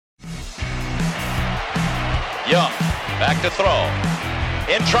Young, back to throw.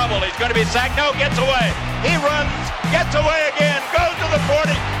 In trouble, he's going to be sacked. No, gets away. He runs, gets away again, goes to the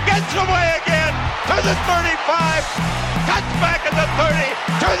 40, gets away again, to the 35, cuts back at the 30,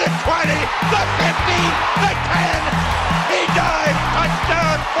 to the 20, the 50, the 10. He dives,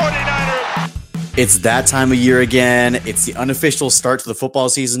 touchdown, 49ers. It's that time of year again. It's the unofficial start to the football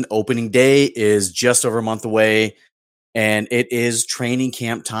season. Opening day is just over a month away, and it is training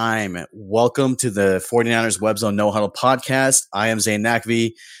camp time. Welcome to the 49ers Web Zone No Huddle podcast. I am Zain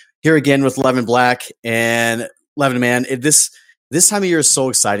Nakvi, here again with Levin Black. And Levin, man, this time of year is so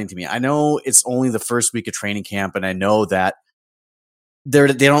exciting to me. I know it's only the first week of training camp, and I know that they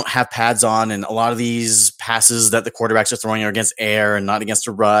don't have pads on, and a lot of these passes that the quarterbacks are throwing are against air and not against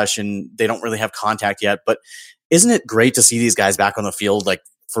a rush, and they don't really have contact yet. But isn't it great to see these guys back on the field, like,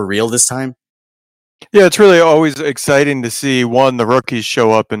 for real this time? Yeah, it's really always exciting to see, the rookies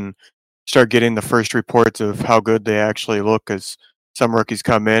show up and start getting the first reports of how good they actually look, because some rookies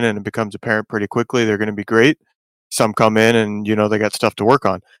come in and it becomes apparent pretty quickly they're going to be great. Some come in and, they got stuff to work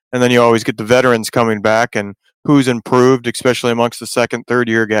on. And then you always get the veterans coming back and who's improved, especially amongst the second, third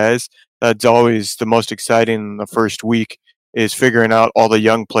year guys. That's always the most exciting in the first week, is figuring out all the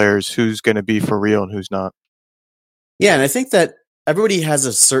young players, who's going to be for real and who's not. Yeah, and I think that everybody has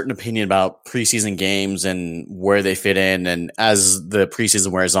a certain opinion about preseason games and where they fit in. And as the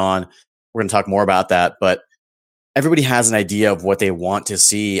preseason wears on, we're going to talk more about that. But everybody has an idea of what they want to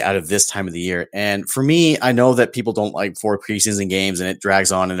see out of this time of the year. And for me, I know that people don't like 4 preseason games and it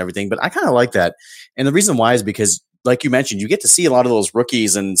drags on and everything, but I kind of like that. And the reason why is because, like you mentioned, you get to see a lot of those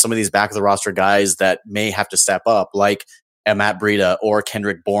rookies and some of these back of the roster guys that may have to step up, like Matt Breida or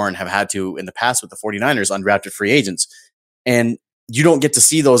Kendrick Bourne have had to in the past with the 49ers, undrafted free agents. And you don't get to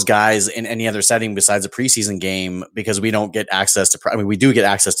see those guys in any other setting besides a preseason game, because we don't get access to, we do get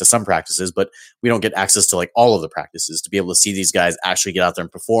access to some practices, but we don't get access to like all of the practices to be able to see these guys actually get out there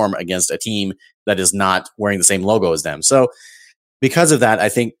and perform against a team that is not wearing the same logo as them. So because of that, I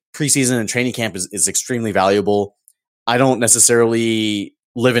think preseason and training camp is extremely valuable. I don't necessarily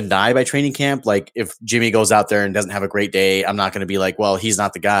live and die by training camp. Like, if Jimmy goes out there and doesn't have a great day, I'm not going to be like, well, he's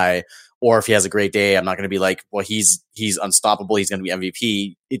not the guy. Or if he has a great day, I'm not going to be like, well, he's unstoppable, he's going to be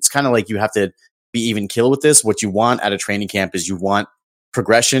MVP. It's kind of like you have to be even kill with this. What you want at a training camp is you want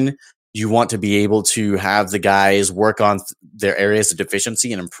progression. You want to be able to have the guys work on their areas of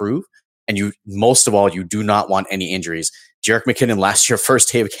deficiency and improve. And you, most of all, you do not want any injuries. Jerick McKinnon, last year,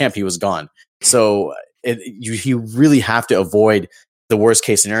 first day of camp, he was gone. So you really have to avoid the worst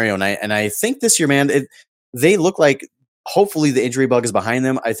case scenario. And I think this year, man, they look like, hopefully the injury bug is behind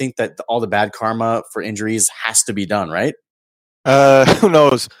them. I think that all the bad karma for injuries has to be done, right? Who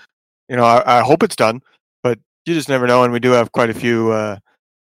knows? I hope it's done, but you just never know. And we do have quite a few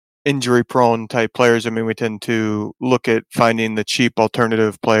injury-prone type players. I mean, we tend to look at finding the cheap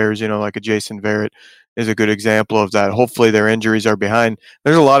alternative players, like a Jason Verrett is a good example of that. Hopefully their injuries are behind.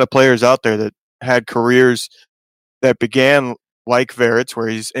 There's a lot of players out there that had careers that began like Verrett's, where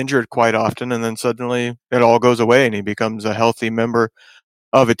he's injured quite often, and then suddenly it all goes away and he becomes a healthy member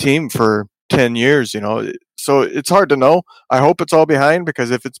of a team for 10 years, So it's hard to know. I hope it's all behind, because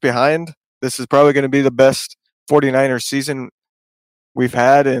if it's behind, this is probably going to be the best 49ers season we've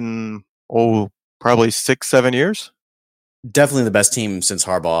had in, probably 6-7 years. Definitely the best team since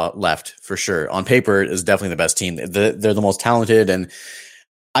Harbaugh left, for sure. On paper, is definitely the best team. They're the most talented, and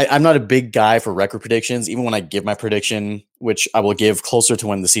I'm not a big guy for record predictions, even when I give my prediction, which I will give closer to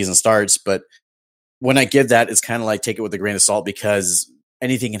when the season starts. But when I give that, it's kind of like take it with a grain of salt, because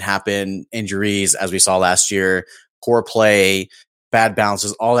anything can happen. Injuries, as we saw last year, poor play, bad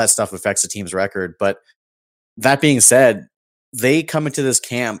bounces, all that stuff affects the team's record. But that being said, they come into this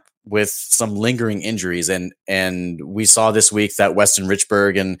camp with some lingering injuries. And we saw this week that Weston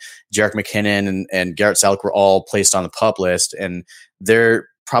Richburg and Jerick McKinnon and Garrett Selleck were all placed on the PUP list. And they're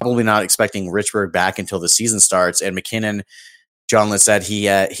probably not expecting Richburg back until the season starts. And McKinnon, John Lynch said he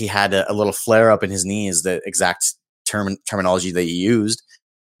had a little flare up in his knees, the exact terminology that he used,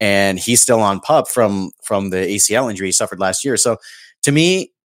 and he's still on PUP from the ACL injury he suffered last year. So to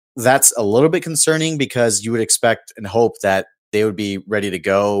me, that's a little bit concerning, because you would expect and hope that they would be ready to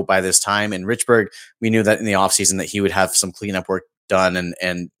go by this time. And Richburg, we knew that in the offseason that he would have some cleanup work done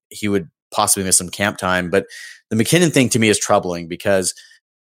and he would possibly miss some camp time. But the McKinnon thing to me is troubling, because,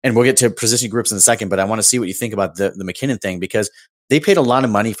 and we'll get to position groups in a second, but I want to see what you think about the McKinnon thing, because they paid a lot of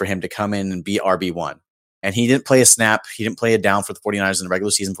money for him to come in and be RB1. And he didn't play a snap. He didn't play a down for the 49ers in the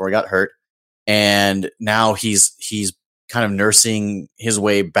regular season before he got hurt. And now he's kind of nursing his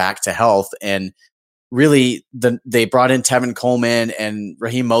way back to health. And really they brought in Tevin Coleman, and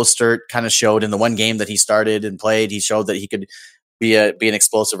Raheem Mostert kind of showed in the one game that he started and played, he showed that he could be an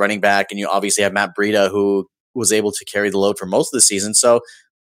explosive running back. And you obviously have Matt Breida, who was able to carry the load for most of the season. So,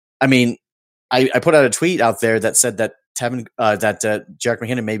 I mean, I put out a tweet out there that said that Jerick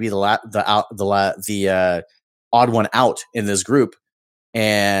McKinnon may be the odd one out in this group,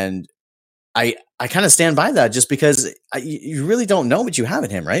 and I kind of stand by that, just because you really don't know what you have in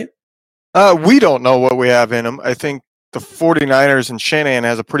him, right? We don't know what we have in him. I think the 49ers and Shanahan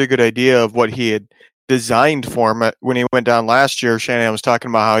has a pretty good idea of what he had designed for him. When he went down last year, Shanahan was talking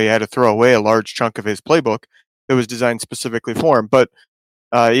about how he had to throw away a large chunk of his playbook that was designed specifically for him. But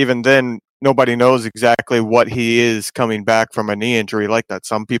even then, nobody knows exactly what he is coming back from a knee injury like that.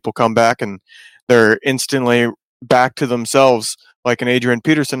 Some people come back and they're instantly back to themselves, like an Adrian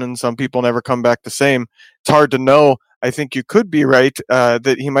Peterson, and some people never come back the same. It's hard to know. I think you could be right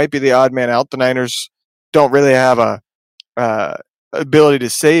that he might be the odd man out. The Niners don't really have a ability to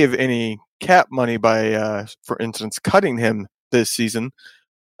save any cap money by, for instance, cutting him this season.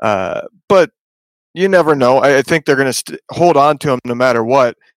 But you never know. I think they're going to hold on to him no matter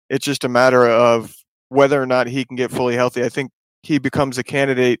what. It's just a matter of whether or not he can get fully healthy. I think he becomes a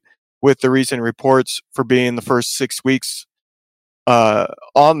candidate with the recent reports for being the first 6 weeks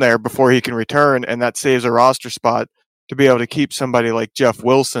on there before he can return, and that saves a roster spot to be able to keep somebody like Jeff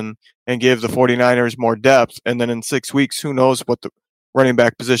Wilson and give the 49ers more depth. And then in 6 weeks, who knows what the running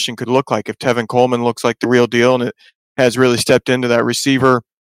back position could look like. If Tevin Coleman looks like the real deal and it has really stepped into that receiver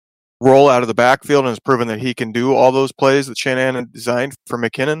role out of the backfield and has proven that he can do all those plays that Shanahan had designed for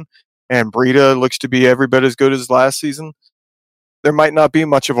McKinnon, and Breida looks to be every bit as good as last season, there might not be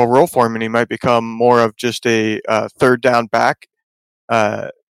much of a role for him, and he might become more of just a third down back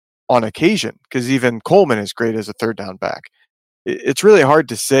on occasion, because even Coleman is great as a third down back. It's really hard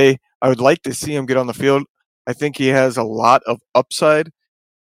to say. I would like to see him get on the field. I think he has a lot of upside.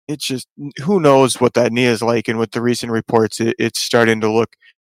 It's just, who knows what that knee is like, and with the recent reports, it's starting to look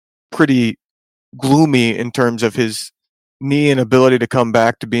pretty gloomy in terms of his knee and ability to come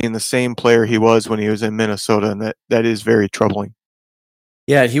back to being the same player he was when he was in Minnesota, and that is very troubling.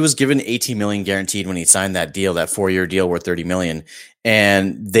 Yeah, he was given $18 million guaranteed when he signed that deal, that 4-year deal worth $30 million,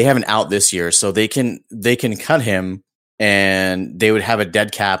 and they have an out this year, so they can cut him, and they would have a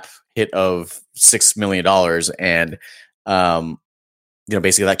dead cap hit of $6 million, and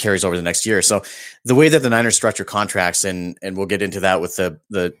basically that carries over the next year. So the way that the Niners structure contracts, and we'll get into that with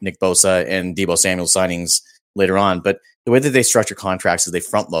the Nick Bosa and Deebo Samuel signings later on, but the way that they structure contracts is they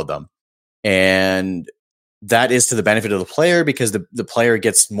front load them, and that is to the benefit of the player, because the player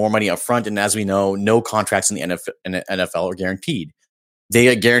gets more money up front. And as we know, no contracts in the NFL are guaranteed. They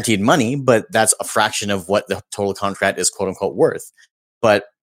get guaranteed money, but that's a fraction of what the total contract is, quote unquote, worth. But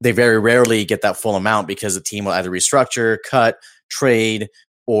they very rarely get that full amount, because the team will either restructure, cut, trade,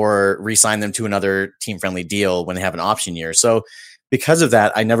 or re-sign them to another team-friendly deal when they have an option year. So because of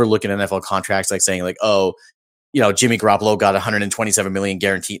that, I never look at NFL contracts like saying like, oh, Jimmy Garoppolo got $127 million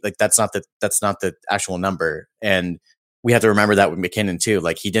guaranteed. Like that's not the actual number. And we have to remember that with McKinnon too.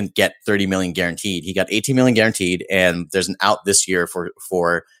 Like he didn't get $30 million guaranteed. He got $18 million guaranteed, and there's an out this year for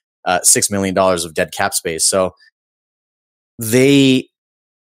 $6 million of dead cap space. So they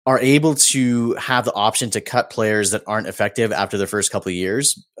are able to have the option to cut players that aren't effective after the first couple of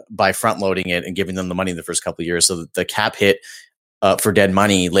years by front loading it and giving them the money in the first couple of years, so that the cap hit for dead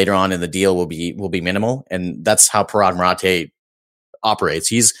money later on in the deal will be minimal. And that's how Parag Marathe operates.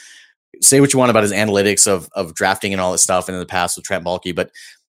 He's, say what you want about his analytics of drafting and all this stuff, and in the past with Trent Baalke, but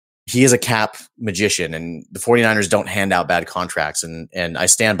he is a cap magician, and the 49ers don't hand out bad contracts. And I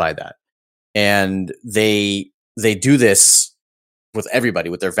stand by that. And they do this with everybody,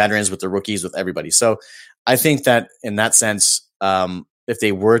 with their veterans, with their rookies, with everybody. So I think that in that sense, if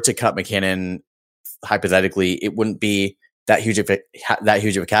they were to cut McKinnon, hypothetically, it wouldn't be that huge of a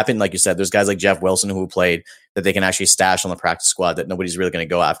cap hit. Like you said, there's guys like Jeff Wilson who played that they can actually stash on the practice squad that nobody's really going to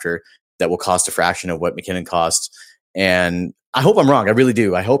go after, that will cost a fraction of what McKinnon costs. And I hope I'm wrong. I really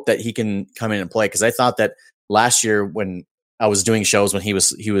do. I hope that he can come in and play, because I thought that last year when I was doing shows when he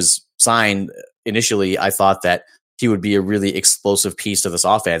was signed initially, I thought that he would be a really explosive piece to this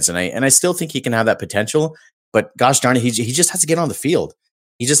offense, and I still think he can have that potential. But gosh darn it, he just has to get on the field.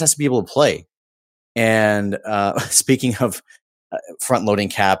 He just has to be able to play. And speaking of front-loading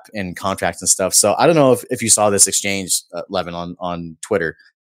cap and contracts and stuff, so I don't know if you saw this exchange, Levin, on Twitter,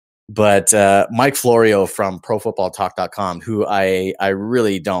 but Mike Florio from ProFootballTalk.com, who I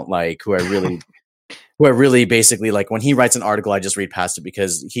really don't like, who I really basically like, when he writes an article, I just read past it,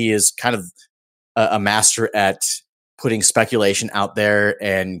 because he is kind of a master at putting speculation out there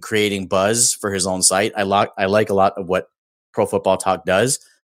and creating buzz for his own site. I like a lot of what Pro Football Talk does.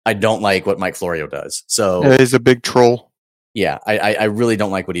 I don't like what Mike Florio does. So yeah, he's a big troll. Yeah, I really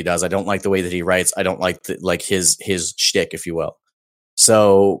don't like what he does. I don't like the way that he writes. I don't like his shtick, if you will.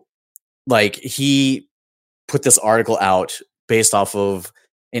 So like he put this article out based off of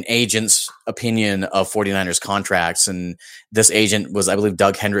an agent's opinion of 49ers contracts. And this agent was, I believe,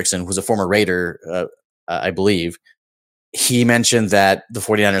 Doug Hendrickson, who's a former Raider, I believe. He mentioned that the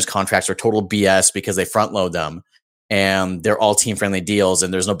 49ers contracts are total BS because they front load them and they're all team friendly deals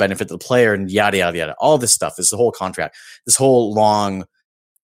and there's no benefit to the player and yada, yada, yada. All this stuff, this whole contract, this whole long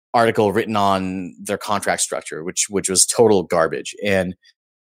article written on their contract structure, which was total garbage. And,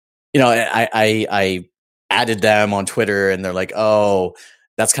 you know, I added them on Twitter and they're like, oh,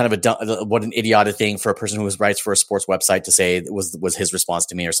 that's kind of what an idiotic thing for a person who writes for a sports website to say was his response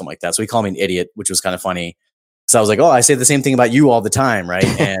to me or something like that. So he called me an idiot, which was kind of funny. So I was like, oh, I say the same thing about you all the time. Right.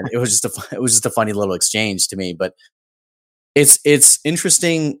 And it was just a funny little exchange to me, but it's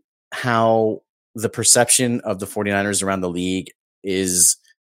interesting how the perception of the 49ers around the league is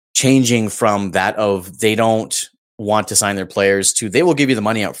changing from that of they don't want to sign their players to they will give you the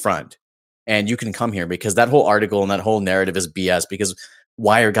money up front and you can come here, because that whole article and that whole narrative is BS. Because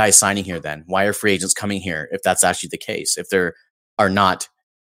why are guys signing here then? Why are free agents coming here if that's actually the case? If there are not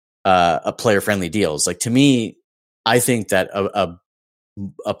a player-friendly deals, like to me, I think that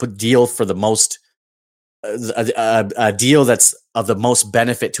a deal for the most a deal that's of the most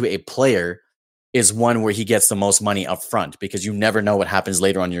benefit to a player is one where he gets the most money up front, because you never know what happens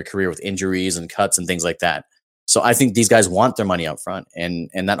later on in your career with injuries and cuts and things like that. So I think these guys want their money up front, and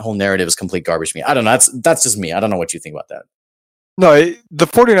that whole narrative is complete garbage to me. I don't know. That's just me. I don't know what you think about that. No, the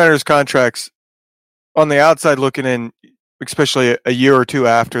 49ers contracts on the outside looking in, especially a year or two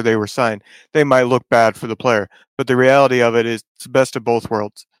after they were signed, they might look bad for the player. But the reality of it is it's the best of both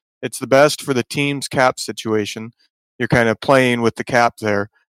worlds. It's the best for the team's cap situation. You're kind of playing with the cap there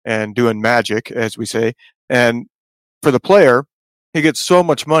and doing magic, as we say. And for the player, he gets so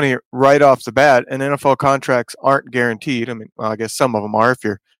much money right off the bat, and NFL contracts aren't guaranteed. I mean, well, I guess some of them are if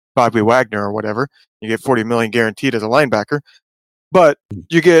you're Bobby Wagner or whatever. You get $40 million guaranteed as a linebacker. But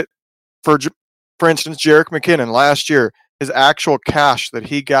you get, for instance, Jerick McKinnon last year, his actual cash that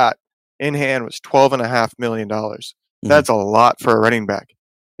he got in hand was $12.5 million. That's a lot for a running back.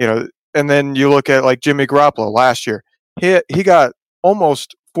 You know, and then you look at like Jimmy Garoppolo last year. He got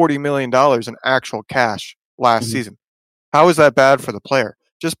almost $40 million in actual cash last season. How is that bad for the player?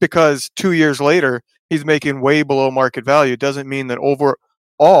 Just because 2 years later he's making way below market value doesn't mean that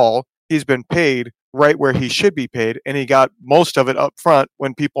overall he's been paid right where he should be paid, and he got most of it up front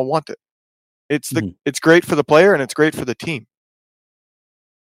when people want it. It's great for the player and it's great for the team.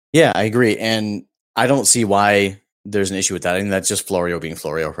 Yeah, I agree, and I don't see why there's an issue with that. I think that's just Florio being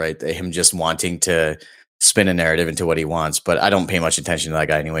Florio, right? Him just wanting to spin a narrative into what he wants. But I don't pay much attention to that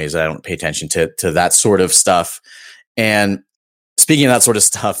guy anyways. I don't pay attention to that sort of stuff. And speaking of that sort of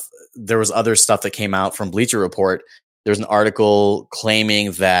stuff, there was other stuff that came out from Bleacher Report. There's an article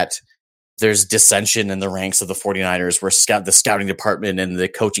claiming that there's dissension in the ranks of the 49ers where the scouting department and the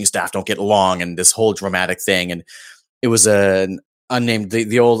coaching staff don't get along, and this whole dramatic thing. And it was an unnamed,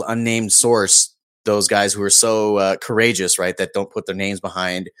 the old unnamed source, those guys who are so courageous, right, that don't put their names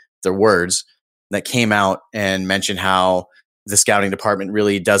behind their words, that came out and mentioned how the scouting department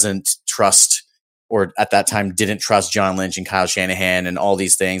really doesn't trust, or at that time didn't trust, John Lynch and Kyle Shanahan and all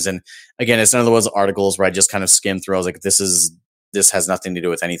these things. And again, it's none of those articles where I just kind of skimmed through. I was like, this has nothing to do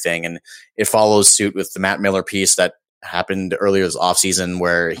with anything. And it follows suit with the Matt Miller piece that happened earlier this offseason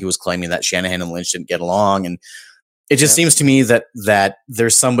where he was claiming that Shanahan and Lynch didn't get along. And it just seems to me that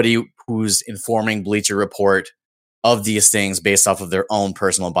there's somebody who's informing Bleacher Report of these things based off of their own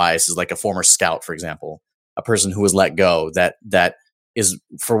personal biases, like a former scout, for example, a person who was let go that is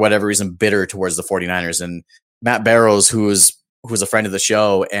for whatever reason bitter towards the 49ers. And Matt Barrows, who's a friend of the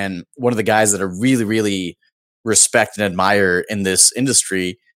show and one of the guys that I really, really respect and admire in this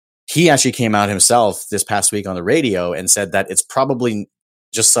industry, he actually came out himself this past week on the radio and said that it's probably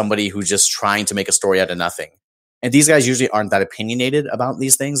just somebody who's just trying to make a story out of nothing. And these guys usually aren't that opinionated about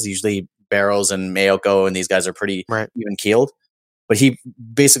these things. Usually Barrows and Mayoko and these guys are pretty even keeled. But he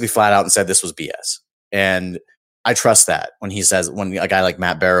basically flat out and said this was BS. And I trust that when a guy like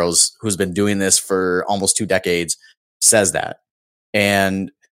Matt Barrows, who's been doing this for almost 2 decades, says that.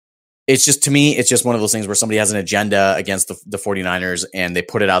 And it's just, to me, it's just one of those things where somebody has an agenda against the 49ers and they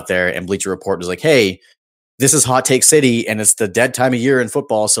put it out there, and Bleacher Report was like, hey, this is hot take city and it's the dead time of year in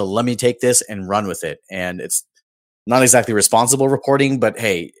football, so let me take this and run with it. And it's not exactly responsible reporting, but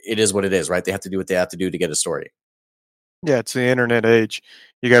hey, it is what it is, right? They have to do what they have to do to get a story. Yeah, it's the internet age.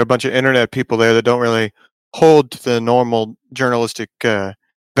 You got a bunch of internet people there that don't really hold to the normal journalistic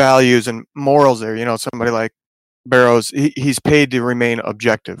values and morals there. Somebody like Barrows, he's paid to remain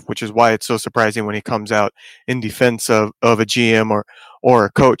objective, which is why it's so surprising when he comes out in defense of a GM or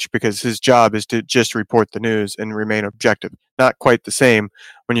a coach, because his job is to just report the news and remain objective. Not quite the same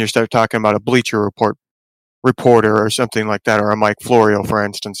when you start talking about a Bleacher Report reporter or something like that, or a Mike Florio, for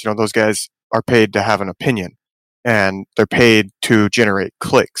instance. Those guys are paid to have an opinion, and they're paid to generate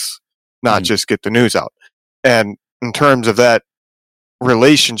clicks, not just get the news out. And in terms of that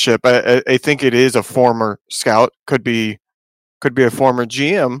relationship, I think it is a former scout, could be a former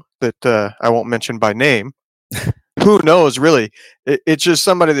GM that I won't mention by name. Who knows, really? It's just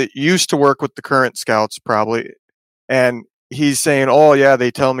somebody that used to work with the current scouts, probably, and he's saying, "Oh yeah,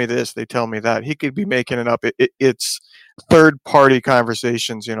 they tell me this, they tell me that." He could be making it up. It's third party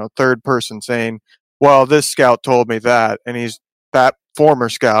conversations, third person saying, "Well, this scout told me that," and that former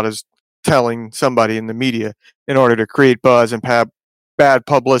scout is telling somebody in the media in order to create buzz and bad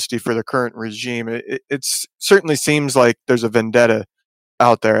publicity for the current regime. It certainly seems like there's a vendetta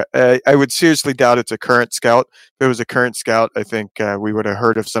out there. I would seriously doubt it's a current scout. If it was a current scout, I think we would have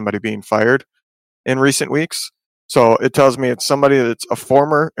heard of somebody being fired in recent weeks. So it tells me it's somebody that's a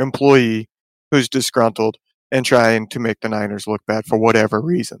former employee who's disgruntled and trying to make the Niners look bad for whatever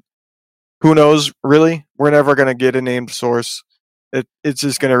reason. Who knows, really? We're never going to get a named source. It's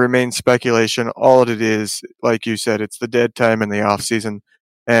just going to remain speculation. All it is, like you said, it's the dead time in the off season,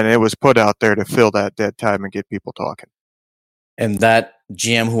 and it was put out there to fill that dead time and get people talking. And that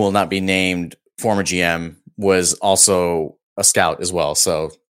GM who will not be named, former GM, was also a scout as well.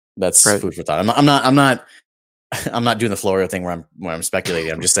 So that's right. Food for thought. I'm not doing the Florio thing where I'm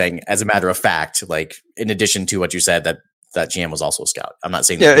speculating. I'm just saying, as a matter of fact, like in addition to what you said, that GM was also a scout. I'm not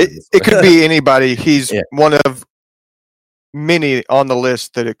saying. Yeah, it could be anybody. He's one of many on the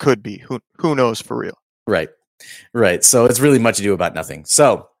list that it could be. Who knows for real? Right. So it's really much ado about nothing.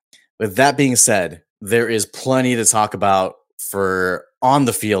 So with that being said, there is plenty to talk about for on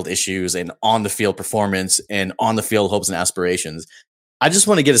the field issues and on the field performance and on the field hopes and aspirations. I just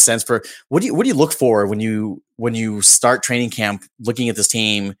want to get a sense for what do you look for when you start training camp, looking at this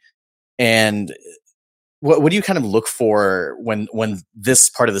team, and what do you kind of look for when this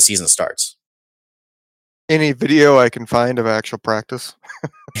part of the season starts? Any video I can find of actual practice.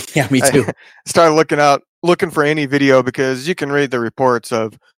 Yeah, me too. Start looking for any video, because you can read the reports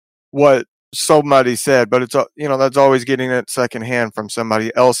of what somebody said, but it's that's always getting it secondhand from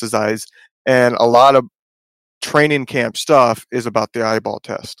somebody else's eyes, and a lot of training camp stuff is about the eyeball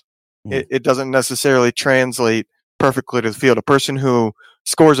test. It doesn't necessarily translate perfectly to the field. A person who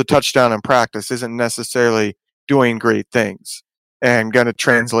scores a touchdown in practice isn't necessarily doing great things and going to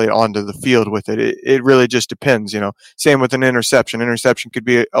translate onto the field with it. It really just depends, Same with an interception. Interception could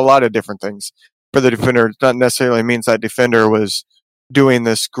be a lot of different things for the defender. It not necessarily means that defender was doing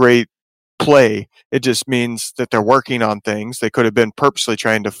this great play. It just means that they're working on things. They could have been purposely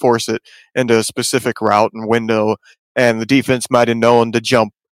trying to force it into a specific route and window, and the defense might have known to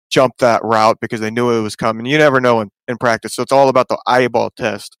jump that route because they knew it was coming. You never know in practice. So it's all about the eyeball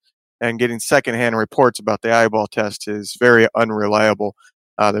test, and getting secondhand reports about the eyeball test is very unreliable.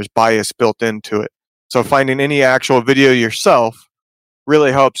 There's bias built into it. So finding any actual video yourself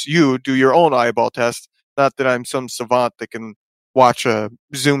really helps you do your own eyeball test. Not that I'm some savant that can watch a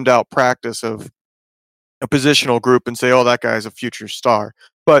zoomed out practice of a positional group and say, oh, that guy's a future star.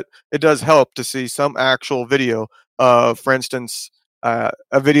 But it does help to see some actual video of, for instance, a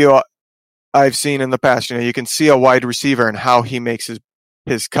video I've seen in the past. You can see a wide receiver and how he makes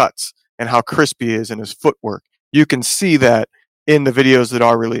his cuts and how crisp he is in his footwork. You can see that in the videos that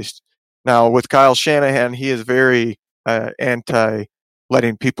are released. Now, with Kyle Shanahan, he is very anti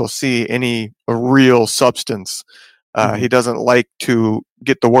letting people see any real substance. He doesn't like to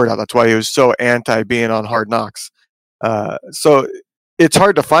get the word out. That's why he was so anti being on Hard Knocks. So it's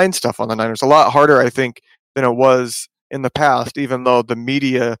hard to find stuff on the Niners. A lot harder, I think, than it was in the past, even though the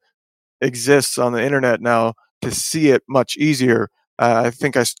media exists on the internet now to see it much easier. I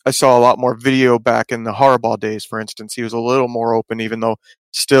think I saw a lot more video back in the Harbaugh days, for instance. He was a little more open, even though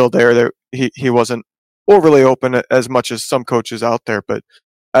still he wasn't overly open as much as some coaches out there. But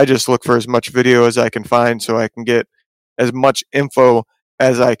I just look for as much video as I can find so I can get as much info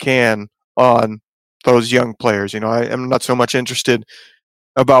as I can on those young players. I am not so much interested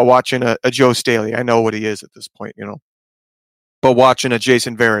about watching a Joe Staley. I know what he is at this point, but watching a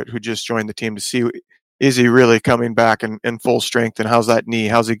Jason Verrett who just joined the team to see, is he really coming back in full strength, and how's that knee?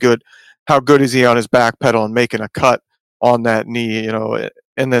 How's he good? How good is he on his back pedal and making a cut on that knee?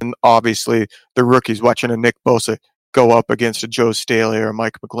 And then obviously the rookies, watching a Nick Bosa. go up against a Joe Staley or a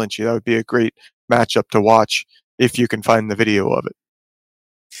Mike McGlinchey. That would be a great matchup to watch if you can find the video of it.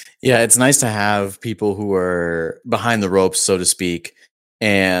 Yeah, it's nice to have people who are behind the ropes, so to speak,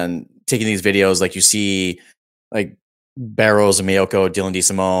 and taking these videos. Like you see, like Barrows and Mayoko, Dylan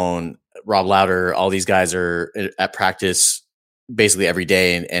DeSimone, Rob Louder, all these guys are at practice basically every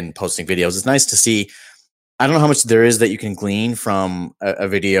day and posting videos. It's nice to see. I don't know how much there is that you can glean from a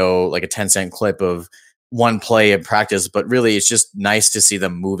video, like a 10-second clip of one play in practice, but really it's just nice to see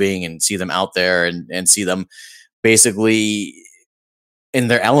them moving and see them out there and see them basically in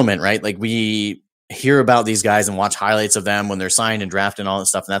their element, right? Like we hear about these guys and watch highlights of them when they're signed and drafted and all that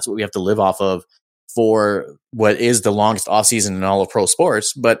stuff. And that's what we have to live off of for what is the longest offseason in all of pro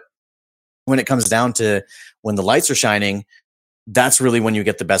sports. But when it comes down to when the lights are shining, that's really when you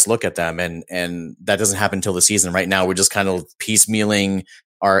get the best look at them. And that doesn't happen until the season. Right now, we're just kind of piecemealing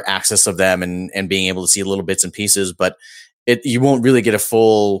our access of them and being able to see little bits and pieces, but you won't really get a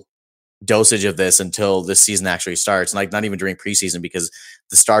full dosage of this until this season actually starts. And like not even during preseason, because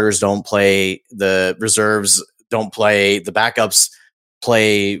the starters don't play, the reserves don't play, the backups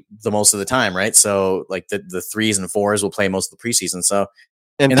play the most of the time, right? So like the 3s and 4s will play most of the preseason. So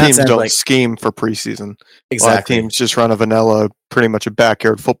and teams don't scheme for preseason. Exactly. A lot of teams just run a vanilla, pretty much a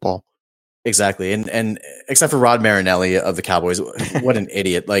backyard football. Exactly. And except for Rod Marinelli of the Cowboys, what an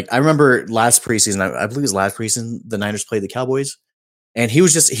idiot. Like I remember last preseason, I believe it was last preseason, the Niners played the Cowboys, and he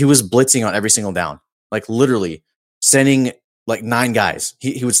was blitzing on every single down, like literally sending like 9 guys.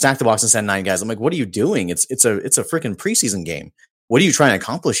 He would stack the box and send 9 guys. I'm like, what are you doing? It's a freaking preseason game. What are you trying to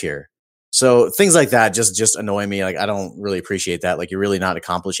accomplish here? So things like that just annoy me. Like I don't really appreciate that. Like you're really not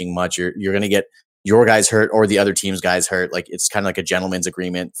accomplishing much. You're going to get your guys hurt or the other team's guys hurt. Like it's kind of like a gentleman's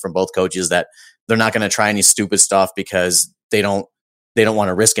agreement from both coaches that they're not going to try any stupid stuff because they don't want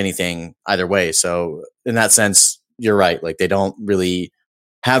to risk anything either way. So in that sense, you're right. Like they don't really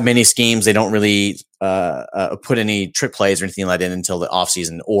have many schemes. They don't really put any trick plays or anything like that in until the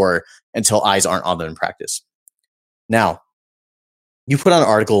offseason or until eyes aren't on them in practice. Now, you put out an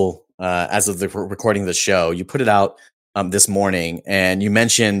article as of the recording of the show. You put it out this morning, and you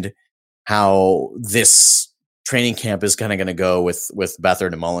mentioned how this training camp is kind of going to go with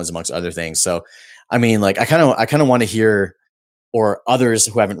Beathard and Mullins, amongst other things. So, I mean, like I kind of want to hear, or others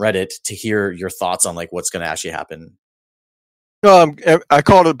who haven't read it, to hear your thoughts on like what's going to actually happen. No, I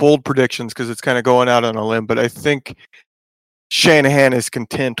called it bold predictions because it's kind of going out on a limb, but I think Shanahan is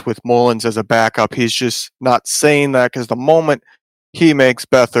content with Mullins as a backup. He's just not saying that because the moment he makes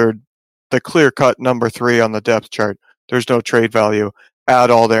Beathard the clear-cut number 3 on the depth chart, there's no trade value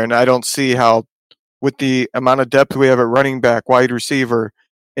at all there. And I don't see how, with the amount of depth we have at running back, wide receiver,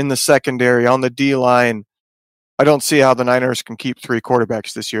 in the secondary, on the D-line, I don't see how the Niners can keep 3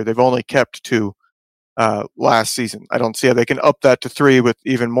 quarterbacks this year. They've only kept 2 last season. I don't see how they can up that to 3 with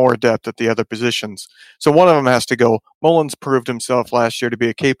even more depth at the other positions. So one of them has to go. Mullins proved himself last year to be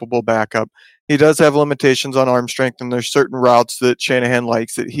a capable backup. He does have limitations on arm strength, and there's certain routes that Shanahan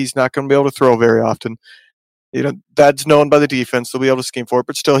likes that he's not going to be able to throw very often. You know, that's known by the defense. They'll be able to scheme for it,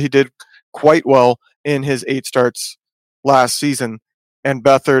 but still he did quite well in his 8 starts last season. And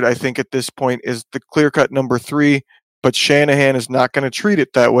Beathard, I think at this point, is the clear-cut number 3, but Shanahan is not going to treat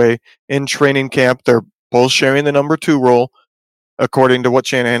it that way in training camp. They're both sharing the number 2 role, according to what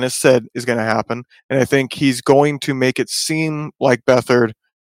Shanahan has said is going to happen. And I think he's going to make it seem like Beathard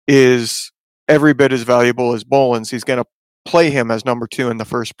is every bit as valuable as Mullins. He's going to play him as number 2 in the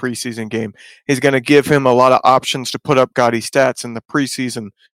first preseason game. He's going to give him a lot of options to put up gaudy stats in the preseason.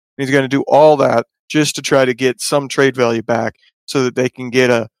 He's going to do all that just to try to get some trade value back so that they can get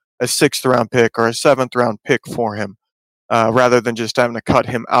a 6th-round pick or a 7th-round pick for him, rather than just having to cut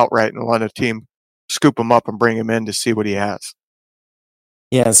him outright and let a team scoop him up and bring him in to see what he has.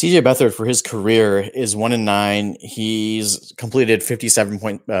 Yeah, CJ Beathard for his career is 1-9. He's completed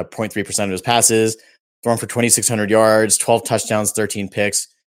 57.3% of his passes, thrown for 2,600 yards, 12 touchdowns, 13 picks,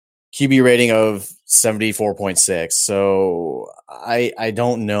 QB rating of 74.6. So I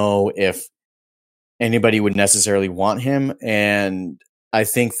don't know if anybody would necessarily want him. And I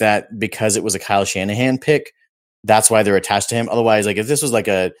think that because it was a Kyle Shanahan pick, that's why they're attached to him. Otherwise, like if this was like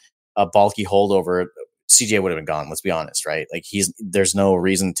a bulky holdover, CJ would have been gone. Let's be honest, right? Like there's no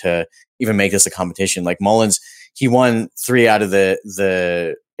reason to even make this a competition. Like Mullins, he won 3 out of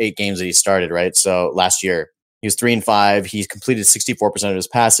the 8 games that he started, right? So last year he was 3-5. He completed 64% of his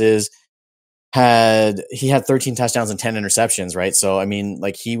passes. He had 13 touchdowns and 10 interceptions, right? So I mean,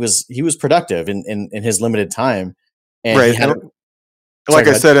 like he was productive in his limited time. And right. Like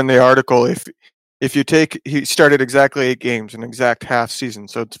I said in the article, if you take, he started exactly 8 games, an exact half season.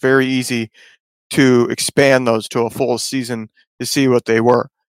 So it's very easy to expand those to a full season to see what they were.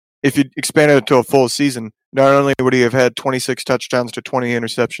 If you expanded it to a full season, not only would he have had 26 touchdowns to 20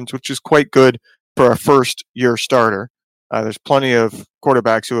 interceptions, which is quite good for a first-year starter. There's plenty of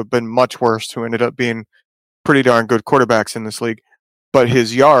quarterbacks who have been much worse who ended up being pretty darn good quarterbacks in this league. But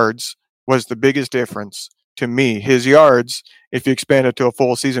his yards was the biggest difference to me. His yards, if you expand it to a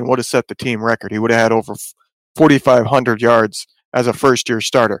full season, would have set the team record. He would have had over 4,500 yards as a first-year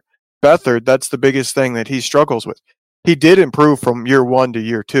starter. Beathard, that's the biggest thing that he struggles with. He did improve from year 1 to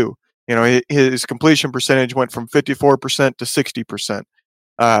year 2. You know, his completion percentage went from 54% to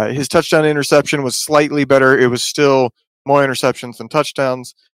 60%. His touchdown interception was slightly better. It was still more interceptions than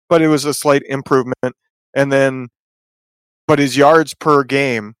touchdowns, but it was a slight improvement. But his yards per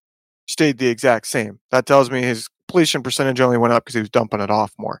game stayed the exact same. That tells me his completion percentage only went up because he was dumping it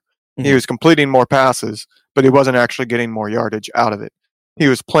off more. Mm-hmm. He was completing more passes, but he wasn't actually getting more yardage out of it. He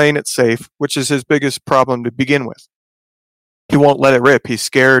was playing it safe, which is his biggest problem to begin with. He won't let it rip. He's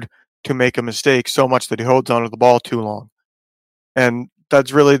scared to make a mistake so much that he holds onto the ball too long. And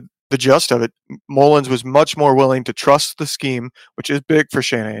that's really the gist of it. Mullins was much more willing to trust the scheme, which is big for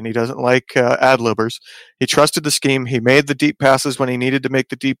Shanahan. He doesn't like ad-libbers. He trusted the scheme. He made the deep passes when he needed to make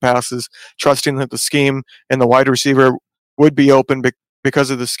the deep passes, trusting that the scheme and the wide receiver would be open because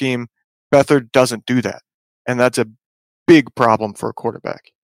of the scheme. Beathard doesn't do that. And that's a big problem for a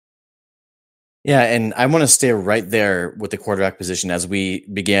quarterback. Yeah, and I want to stay right there with the quarterback position as we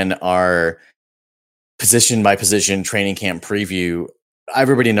begin our position by position training camp preview.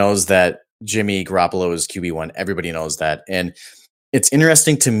 Everybody knows that Jimmy Garoppolo is QB1. Everybody knows that. And it's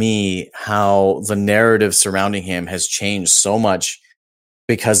interesting to me how the narrative surrounding him has changed so much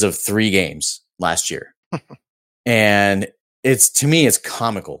because of 3 games last year. And to me, it's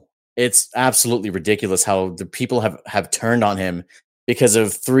comical. It's absolutely ridiculous how the people have turned on him because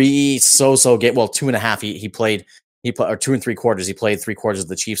of 3 so-so games. Well, 2.5. He played, or 2 3/4. He played 3/4 of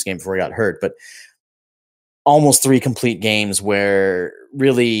the Chiefs game before he got hurt. But almost 3 complete games where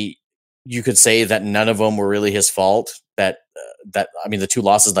really you could say that none of them were really his fault. That I mean, the 2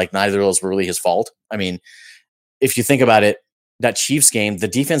 losses, like neither of those were really his fault. I mean, if you think about it, that Chiefs game, the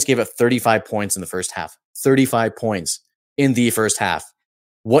defense gave up 35 points in the first half. 35 points in the first half.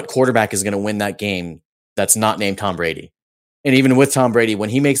 What quarterback is going to win that game that's not named Tom Brady? And even with Tom Brady, when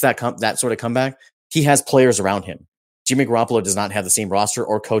he makes that sort of comeback, he has players around him. Jimmy Garoppolo does not have the same roster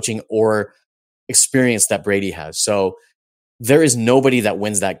or coaching or experience that Brady has. So there is nobody that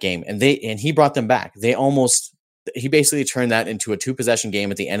wins that game. And he brought them back. He basically turned that into a 2-possession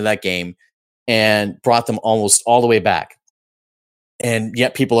game at the end of that game and brought them almost all the way back. And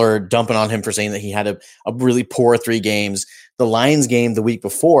yet people are dumping on him for saying that he had a really poor 3 games. The Lions game the week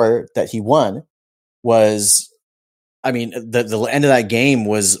before that he won was, I mean, the end of that game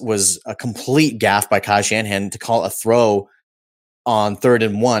was a complete gaffe by Kyle Shanahan to call a throw on 3rd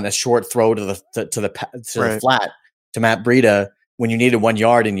and 1, a short throw to the flat to Matt Breida when you needed 1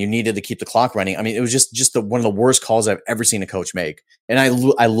 yard and you needed to keep the clock running. I mean, it was just one of the worst calls I've ever seen a coach make. And I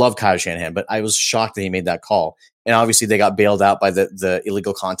love Kyle Shanahan, but I was shocked that he made that call. And obviously they got bailed out by the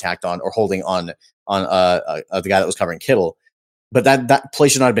illegal contact on or holding on the guy that was covering Kittle. But that play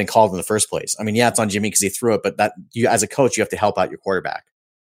should not have been called in the first place. I mean, yeah, it's on Jimmy because he threw it, but that you as a coach, you have to help out your quarterback.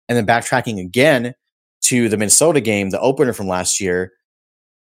 And then backtracking again to the Minnesota game, the opener from last year.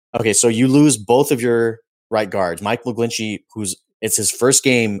 Okay, so you lose both of your right guards. Mike McGlinchey, it's his first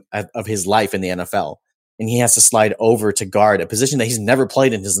game of his life in the NFL, and he has to slide over to guard a position that he's never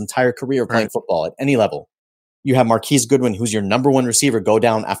played in his entire career playing football at any level. You have Marquise Goodwin, who's your number 1 receiver, go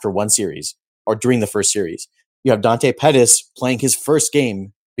down after 1 series or during the first series. You have Dante Pettis playing his first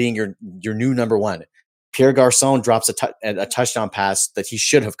game, being your new number 1. Pierre Garçon drops a touchdown pass that he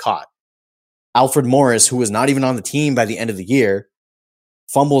should have caught. Alfred Morris, who was not even on the team by the end of the year,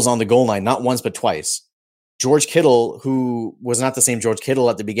 fumbles on the goal line, not once but twice. George Kittle, who was not the same George Kittle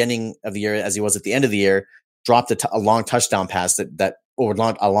at the beginning of the year as he was at the end of the year, dropped a long touchdown pass or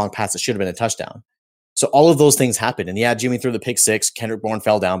a long pass that should have been a touchdown. So all of those things happened. And yeah, Jimmy threw the pick 6. Kendrick Bourne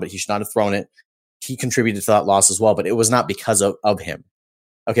fell down, but he should not have thrown it. He contributed to that loss as well, but it was not because of him.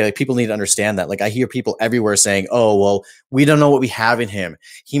 Okay, like people need to understand that. Like I hear people everywhere saying, "Oh, well, we don't know what we have in him.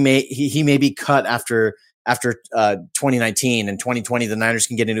 He may be cut after 2019 and 2020. The Niners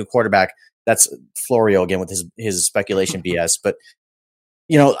can get a new quarterback." That's Florio again with his speculation BS. But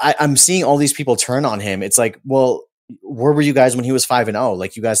you know, I'm seeing all these people turn on him. It's like, well, where were you guys when he was 5-0?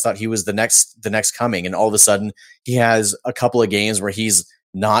 Like you guys thought he was the next coming, and all of a sudden he has a couple of games where he's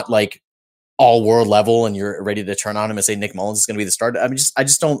not like all world level, and you're ready to turn on him and say Nick Mullins is going to be the starter. I mean, I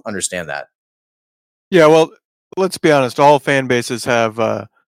just don't understand that. Yeah, well, let's be honest. All fan bases have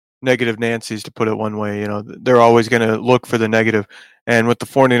negative Nancy's, to put it one way. They're always going to look for the negative. And with the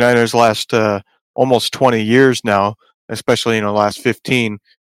 49ers last almost 20 years now, especially in the last 15,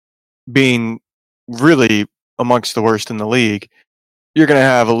 being really amongst the worst in the league, you're going to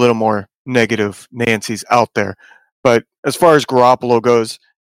have a little more negative Nancy's out there. But as far as Garoppolo goes,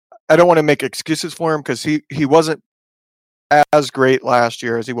 I don't want to make excuses for him because he wasn't as great last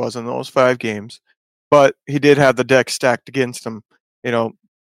year as he was in those 5 games, but he did have the deck stacked against him.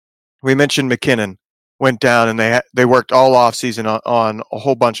 We mentioned McKinnon went down, and they worked all offseason on a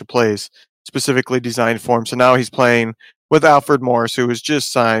whole bunch of plays specifically designed for him. So now he's playing with Alfred Morris, who was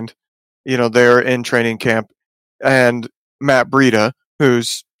just signed, there in training camp, and Matt Breida,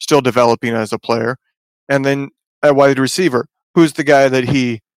 who's still developing as a player, and then at wide receiver, who's the guy that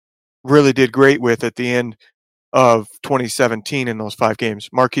he really did great with at the end of 2017 in those 5 games,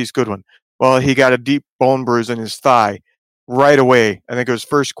 Marquise Goodwin. Well, he got a deep bone bruise in his thigh right away. I think it was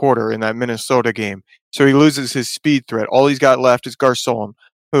first quarter in that Minnesota game. So he loses his speed threat. All he's got left is Garcon,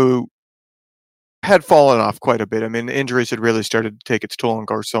 who had fallen off quite a bit. I mean, injuries had really started to take its toll on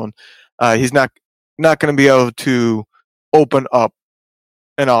Garcon. He's not going to be able to open up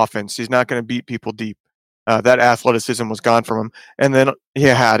an offense. He's not going to beat people deep. That athleticism was gone from him. And then he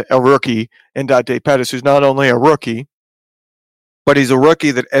had a rookie in Dante Pettis, who's not only a rookie, but he's a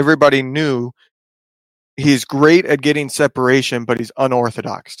rookie that everybody knew he's great at getting separation, but he's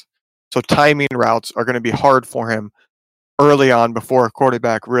unorthodox. So timing routes are going to be hard for him early on before a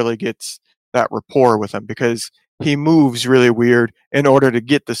quarterback really gets that rapport with him, because he moves really weird in order to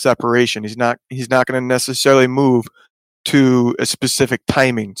get the separation. He's not going to necessarily move to a specific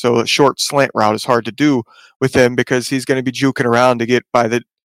timing. So a short slant route is hard to do with him because he's going to be juking around to get by the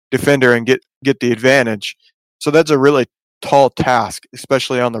defender and get the advantage. So that's a really tall task,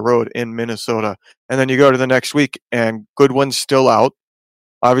 especially on the road in Minnesota. And then you go to the next week and Goodwin's still out.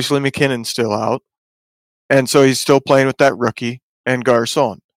 Obviously McKinnon's still out. And so he's still playing with that rookie and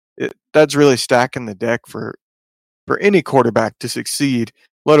Garcon. That's really stacking the deck for any quarterback to succeed,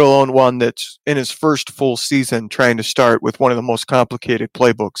 let alone one that's in his first full season trying to start with one of the most complicated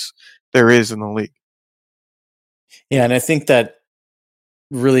playbooks there is in the league. Yeah, and I think that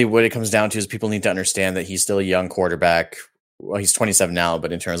really what it comes down to is people need to understand that he's still a young quarterback. Well, he's 27 now,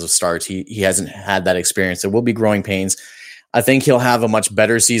 but in terms of starts, he hasn't had that experience. There will be growing pains. I think he'll have a much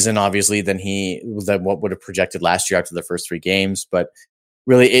better season, obviously, than what would have projected last year after the first 3 games. But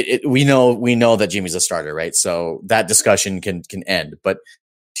really, we know that Jimmy's a starter, right? So that discussion can end. But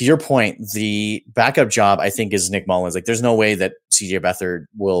to your point, the backup job, I think, is Nick Mullins. Like, there's no way that CJ Beathard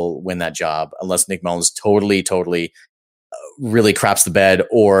will win that job unless Nick Mullins totally really craps the bed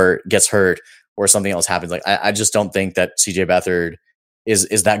or gets hurt or something else happens. Like, I just don't think that CJ Beathard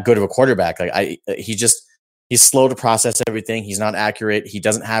is that good of a quarterback. Like, he's slow to process everything. He's not accurate. He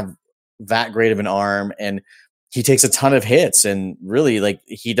doesn't have that great of an arm, and he takes a ton of hits. And really, like,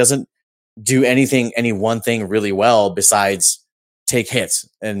 he doesn't do any one thing really well besides take hits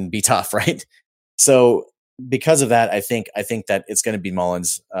and be tough, right? So because of that, I think that it's going to be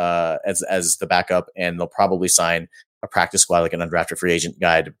Mullins as the backup, and they'll probably sign a practice squad, like an undrafted free agent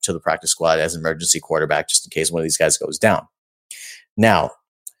guy to the practice squad as an emergency quarterback, just in case one of these guys goes down. Now,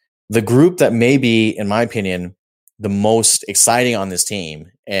 the group that may be, in my opinion, the most exciting on this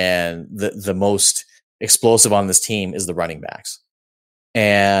team and the most explosive on this team is the running backs.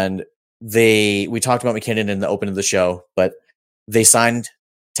 And we talked about McKinnon in the open of the show, but they signed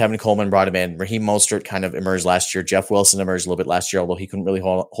Tevin Coleman, brought him in. Raheem Mostert kind of emerged last year. Jeff Wilson emerged a little bit last year, although he couldn't really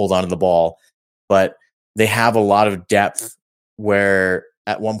hold on to the ball. But they have a lot of depth where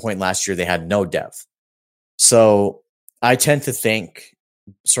at one point last year they had no depth. So I tend to think,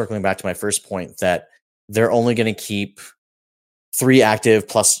 circling back to my first point, that they're only going to keep 3 active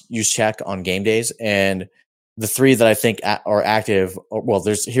plus Juszczyk on game days. And the 3 that I think are active, well,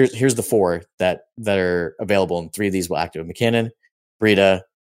 here's the 4 that are available, and 3 of these will active: McKinnon, Breida,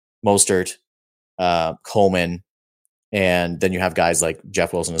 Mostert, Coleman, and then you have guys like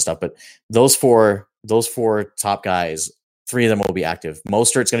Jeff Wilson and stuff. But those four top guys, 3 of them will be active.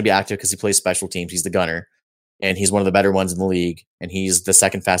 Mostert's going to be active because he plays special teams. He's the gunner, and he's one of the better ones in the league, and he's the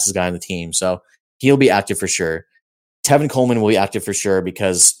second fastest guy on the team. So he'll be active for sure. Tevin Coleman will be active for sure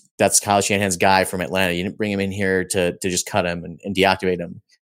because that's Kyle Shanahan's guy from Atlanta. You didn't bring him in here to just cut him and deactivate him.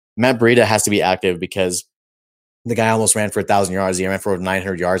 Matt Breida has to be active because the guy almost ran for 1,000 yards. He ran for over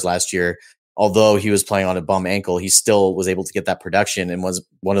 900 yards last year. Although he was playing on a bum ankle, he still was able to get that production and was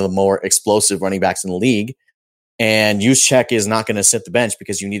one of the more explosive running backs in the league. And Juszczyk is not going to sit the bench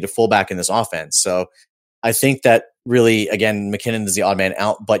because you need a fullback in this offense. So I think that really, again, McKinnon is the odd man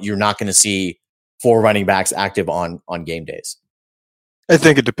out, but you're not going to see 4 running backs active on game days. I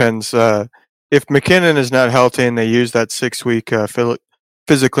think it depends. If McKinnon is not healthy and they use that 6-week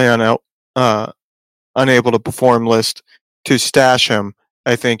physically unable to perform list to stash him,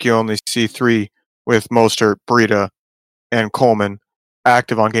 I think you only see 3 with Mostert, Breida, and Coleman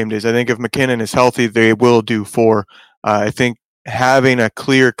active on game days. I think if McKinnon is healthy, they will do 4. I think having a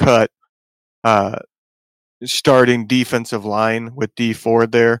clear-cut starting defensive line with Dee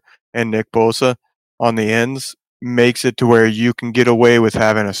Ford there and Nick Bosa on the ends makes it to where you can get away with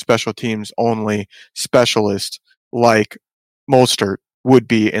having a special teams only specialist like Mostert would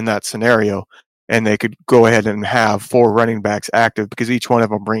be in that scenario. And they could go ahead and have 4 running backs active because each one of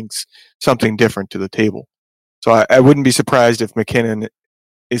them brings something different to the table. So I wouldn't be surprised if McKinnon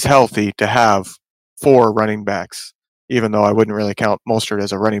is healthy to have 4 running backs, even though I wouldn't really count Mostert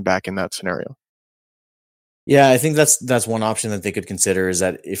as a running back in that scenario. Yeah, I think that's one option that they could consider, is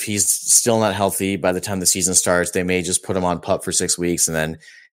that if he's still not healthy by the time the season starts, they may just put him on PUP for 6 weeks and then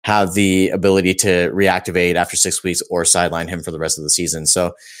have the ability to reactivate after 6 weeks or sideline him for the rest of the season.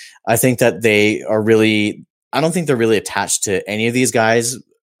 So I think that I don't think they're really attached to any of these guys.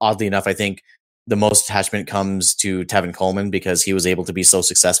 Oddly enough, I think the most attachment comes to Tevin Coleman because he was able to be so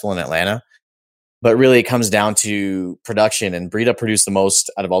successful in Atlanta. But really, it comes down to production, and Breida produced the most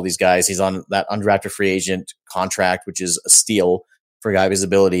out of all these guys. He's on that undrafted free agent contract, which is a steal for a guy of his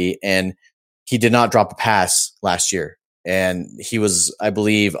ability. And he did not drop a pass last year. And he was, I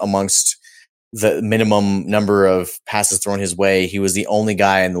believe, amongst the minimum number of passes thrown his way. He was the only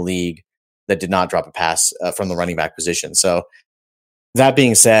guy in the league that did not drop a pass from the running back position. So that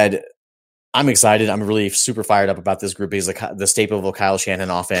being said, I'm excited. I'm really super fired up about this group because the staple of a Kyle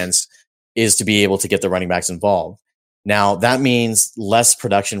Shanahan offense is to be able to get the running backs involved. Now, that means less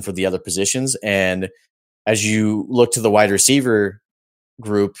production for the other positions. And as you look to the wide receiver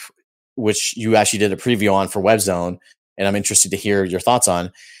group, which you actually did a preview on for WebZone, and I'm interested to hear your thoughts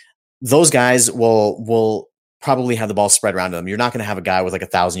on, those guys will probably have the ball spread around to them. You're not going to have a guy with like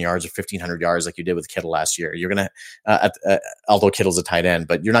 1,000 yards or 1,500 yards like you did with Kittle last year. You're going to, although Kittle's a tight end,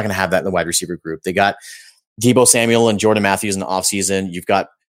 but you're not going to have that in the wide receiver group. They got Deebo Samuel and Jordan Matthews in the offseason. You've got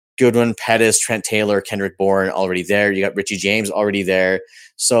Goodwin, Pettis, Trent Taylor, Kendrick Bourne already there. You got Richie James already there.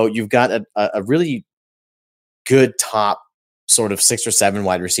 So you've got a really good top sort of 6 or 7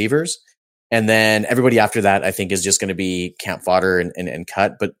 wide receivers. And then everybody after that, I think, is just going to be camp fodder and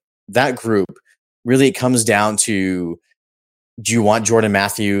cut. But that group, really, it comes down to, do you want Jordan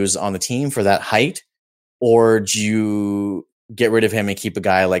Matthews on the team for that height? Or do you get rid of him and keep a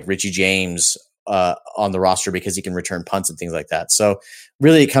guy like Richie James on the roster because he can return punts and things like that? So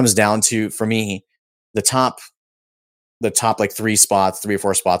really, it comes down to, for me, the top like 3 or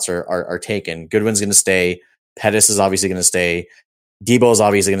 4 spots are taken. Goodwin's going to stay. Pettis is obviously going to stay. Deebo is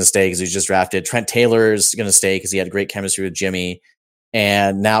obviously going to stay because he's just drafted. Trent Taylor is going to stay because he had great chemistry with Jimmy.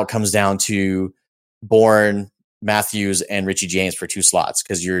 And now it comes down to Bourne, Matthews, and Richie James for 2 slots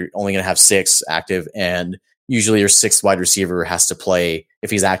because you're only going to have 6 active, and usually your 6th wide receiver has to play.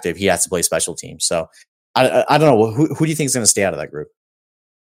 If he's active, he has to play special teams. So I don't know. Who do you think is going to stay out of that group?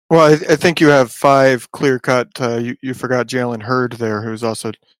 Well, I think you have 5 clear-cut. You forgot Jalen Hurd there, who's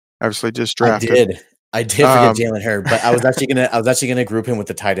also obviously just drafted. I did forget Jalen Hurd, but I was actually gonna group him with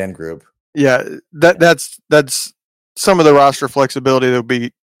the tight end group. Yeah, that's some of the roster flexibility. They'll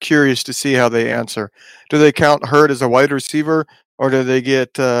be curious to see how they answer. Do they count Hurd as a wide receiver, or do they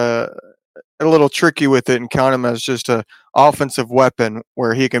get a little tricky with it and count him as just an offensive weapon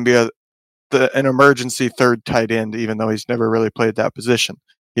where he can be an emergency 3rd tight end, even though he's never really played that position?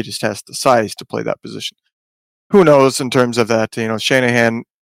 He just has the size to play that position. Who knows in terms of that? Shanahan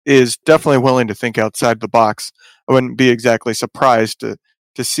is definitely willing to think outside the box. I wouldn't be exactly surprised to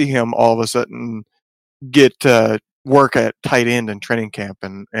see him all of a sudden get work at tight end in training camp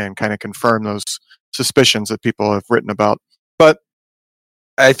and kind of confirm those suspicions that people have written about. But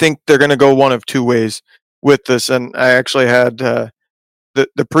I think they're going to go one of 2 ways with this. And I actually had the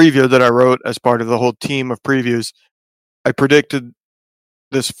preview that I wrote as part of the whole team of previews. I predicted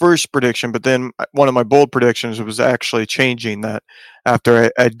this first prediction, but then one of my bold predictions was actually changing that after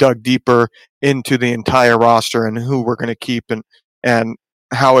I dug deeper into the entire roster and who we're going to keep and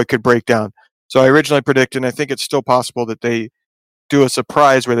how it could break down. So I originally predicted, and I think it's still possible, that they do a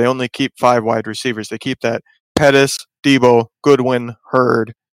surprise where they only keep 5 wide receivers. They keep that Pettis, Deebo, Goodwin,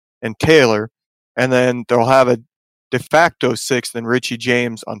 Hurd, and Taylor, and then they'll have a de facto 6th and Richie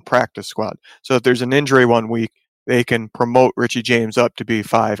James on practice squad. So if there's an injury one week, they can promote Richie James up to be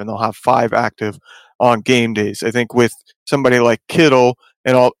 5, and they'll have 5 active on game days. I think with somebody like Kittle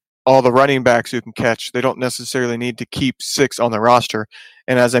and all the running backs who can catch, they don't necessarily need to keep 6 on the roster.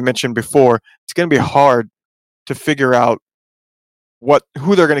 And as I mentioned before, it's going to be hard to figure out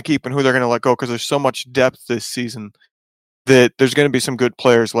who they're going to keep and who they're going to let go, because there's so much depth this season that there's going to be some good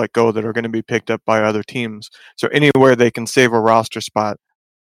players let go that are going to be picked up by other teams. So anywhere they can save a roster spot,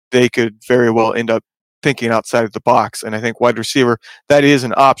 they could very well end up thinking outside of the box. And I think wide receiver, that is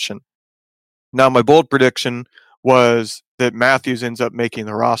an option. Now, my bold prediction was that Matthews ends up making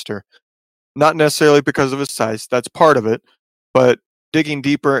the roster. Not necessarily because of his size, that's part of it, but digging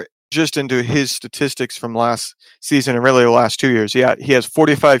deeper just into his statistics from last season and really the last 2 years. Yeah, he has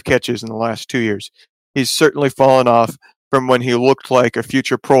 45 catches in the last 2 years. He's certainly fallen off from when he looked like a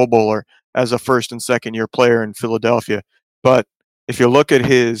future Pro Bowler as a first and second year player in Philadelphia. But if you look at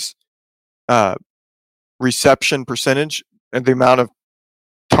his reception percentage and the amount of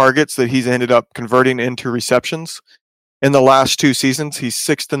targets that he's ended up converting into receptions, in the last 2 seasons, he's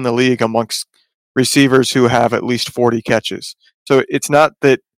 6th in the league amongst receivers who have at least 40 catches. So it's not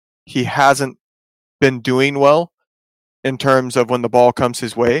that he hasn't been doing well in terms of when the ball comes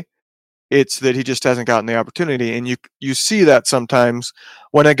his way. It's that he just hasn't gotten the opportunity. And you see that sometimes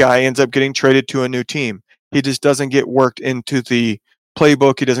when a guy ends up getting traded to a new team. He just doesn't get worked into the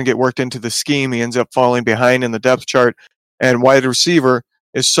playbook. He doesn't get worked into the scheme. He ends up falling behind in the depth chart. And wide receiver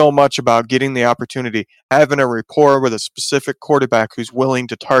is so much about getting the opportunity, having a rapport with a specific quarterback who's willing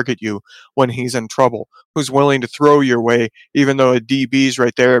to target you when he's in trouble, who's willing to throw your way, even though a DB's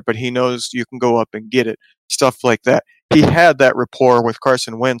right there, but he knows you can go up and get it, stuff like that. He had that rapport with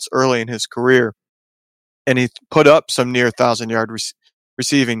Carson Wentz early in his career, and he put up some near 1,000-yard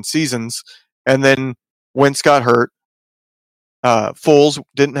receiving seasons, and then Wentz got hurt. Foles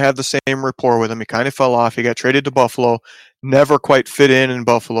didn't have the same rapport with him. He kind of fell off. He got traded to Buffalo, never quite fit in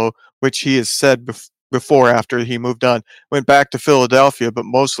Buffalo, which he has said before after he moved on. Went back to Philadelphia, but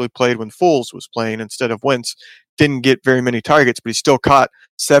mostly played when Foles was playing instead of Wentz. Didn't get very many targets, but he still caught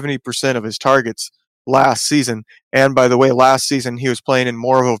 70% of his targets last season. And by the way, last season he was playing in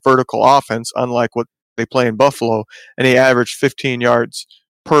more of a vertical offense, unlike what they play in Buffalo, and he averaged 15 yards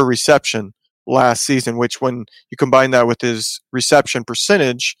per reception last season, which when you combine that with his reception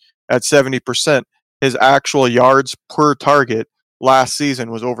percentage at 70%, his actual yards per target last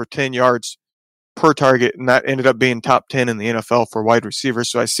season was over 10 yards per target, and that ended up being top 10 in the NFL for wide receivers.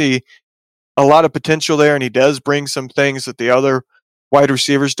 So I see a lot of potential there, and he does bring some things that the other wide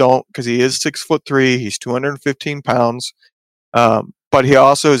receivers don't, because he is 6'3", he's 215 pounds, but he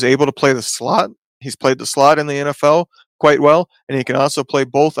also is able to play the slot. He's played the slot in the NFL quite well, and he can also play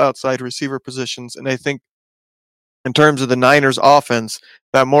both outside receiver positions. And I think in terms of the Niners offense,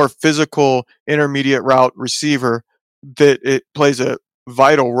 that more physical intermediate route receiver, that it plays a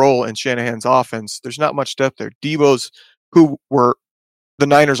vital role in Shanahan's offense. There's not much depth there. Deebo's, who were the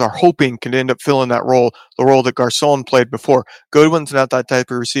Niners are hoping can end up filling that role, the role that Garcon played before. Goodwin's not that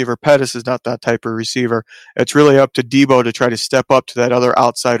type of receiver. Pettis is not that type of receiver. It's really up to Deebo to try to step up to that other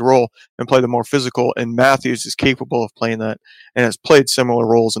outside role and play the more physical, and Matthews is capable of playing that and has played similar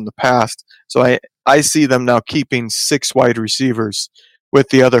roles in the past. So I see them now keeping 6 wide receivers with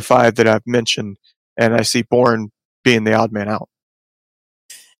the other 5 that I've mentioned, and I see Bourne being the odd man out.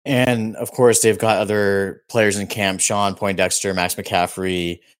 And of course, they've got other players in camp: Sean Poindexter, Max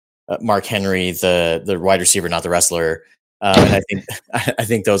McCaffrey, Mark Henry, the wide receiver, not the wrestler. And I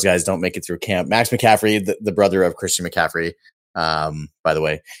think those guys don't make it through camp. Max McCaffrey, the brother of Christian McCaffrey, by the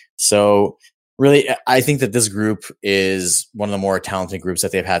way. So really, I think that this group is one of the more talented groups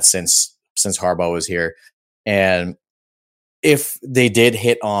that they've had since Harbaugh was here. And if they did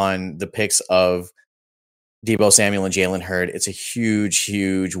hit on the picks of Deebo Samuel and Jalen Hurd, it's a huge,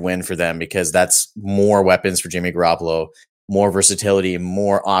 huge win for them, because that's more weapons for Jimmy Garoppolo, more versatility,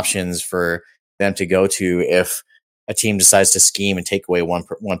 more options for them to go to if a team decides to scheme and take away one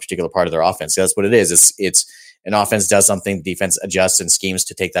particular part of their offense. So that's what it is. It's an offense does something, defense adjusts and schemes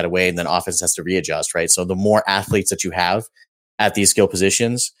to take that away, and then offense has to readjust, right? So the more athletes that you have at these skill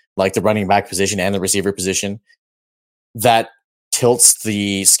positions, like the running back position and the receiver position, that tilts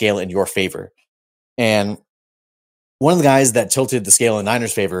the scale in your favor. And one of the guys that tilted the scale in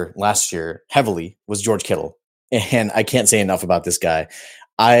Niners' favor last year heavily was George Kittle. And I can't say enough about this guy.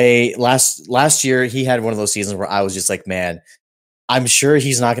 Last year, he had one of those seasons where I was just like, man, I'm sure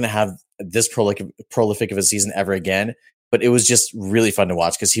he's not going to have this prolific of a season ever again. But it was just really fun to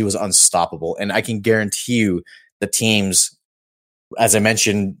watch because he was unstoppable. And I can guarantee you the teams, as I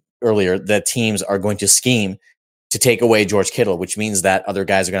mentioned earlier, the teams are going to scheme to take away George Kittle, which means that other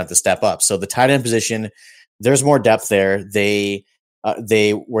guys are going to have to step up. So the tight end position, there's more depth there. They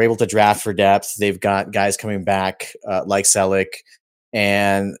were able to draft for depth. They've got guys coming back like Selleck,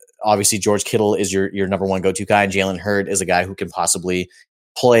 and obviously George Kittle is your number one go-to guy, and Jalen Hurd is a guy who can possibly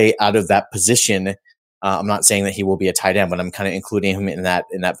play out of that position I'm not saying that he will be a tight end, but I'm kind of including him in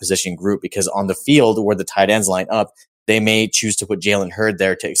that position group because on the field where the tight ends line up, they may choose to put Jalen Hurd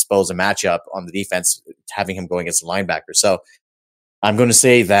there to expose a matchup on the defense, having him going against the linebacker. So I'm going to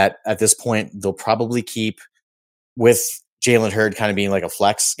say that at this point, they'll probably keep with Jalen Hurd kind of being like a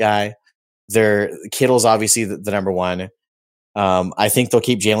flex guy. Kittle's obviously the number one. I think they'll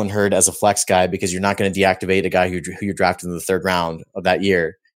keep Jalen Hurd as a flex guy because you're not going to deactivate a guy who you drafted in the third round of that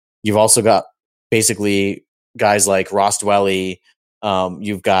year. You've also got basically guys like Ross Dwelly.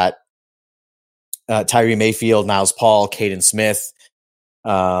 You've got Tyree Mayfield, Niles Paul, Caden Smith.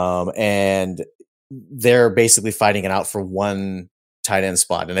 And they're basically fighting it out for one tight end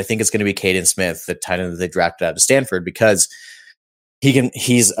spot. And I think it's going to be Caden Smith, the tight end that they drafted out of Stanford, because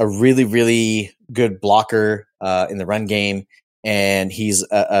he's a really, really good blocker in the run game. And he's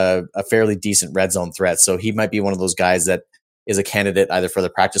a fairly decent red zone threat. So he might be one of those guys that is a candidate either for the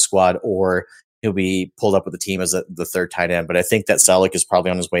practice squad or he'll be pulled up with the team as the third tight end. But I think that Selleck is probably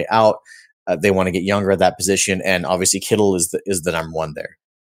on his way out. They want to get younger at that position. And obviously Kittle is the number one there.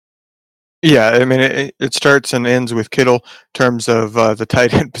 Yeah, I mean, it starts and ends with Kittle in terms of the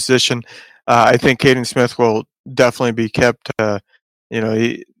tight end position. I think Caden Smith will definitely be kept.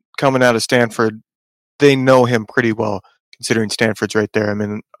 Coming out of Stanford, they know him pretty well, considering Stanford's right there. I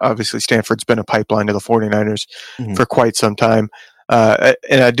mean, obviously Stanford's been a pipeline to the 49ers for quite some time.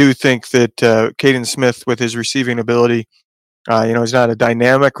 And I do think that Caden Smith, with his receiving ability, he's not a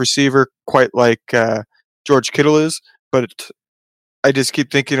dynamic receiver quite like George Kittle is, but I just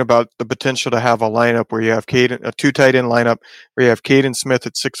keep thinking about the potential to have a lineup where you have a two tight end lineup where you have Caden Smith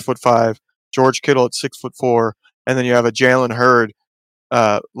at 6'5", George Kittle at 6'4", and then you have a Jalen Hurd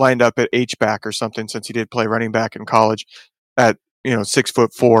lined up at H-back or something, since he did play running back in college at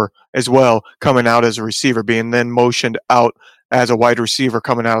 6'4" as well, coming out as a receiver, being then motioned out as a wide receiver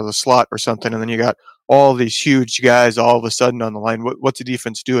coming out of the slot or something, and then you got all these huge guys all of a sudden on the line. What's the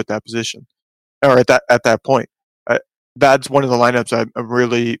defense do at that position or at that point? That's one of the lineups I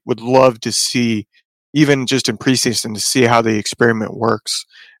really would love to see, even just in preseason, to see how the experiment works.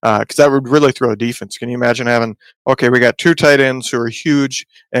 Because that would really throw a defense. Can you imagine having, we got two tight ends who are huge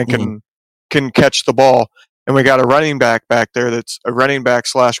and can catch the ball, and we got a running back back there that's a running back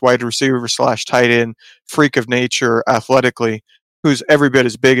 / wide receiver / tight end, freak of nature athletically, who's every bit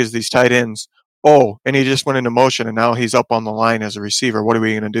as big as these tight ends. Oh, and he just went into motion, and now he's up on the line as a receiver. What are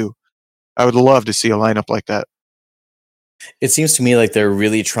we going to do? I would love to see a lineup like that. It seems to me like they're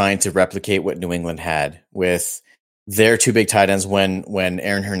really trying to replicate what New England had with their two big tight ends when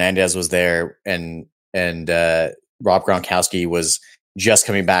Aaron Hernandez was there and Rob Gronkowski was just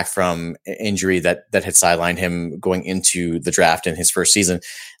coming back from injury that had sidelined him going into the draft in his first season.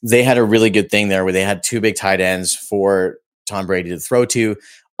 They had a really good thing there where they had two big tight ends for Tom Brady to throw to,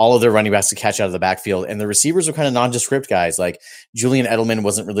 all of their running backs to catch out of the backfield. And the receivers were kind of nondescript guys. Like Julian Edelman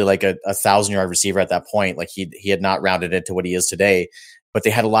wasn't really like a 1,000-yard receiver at that point. Like he had not rounded into what he is today, but they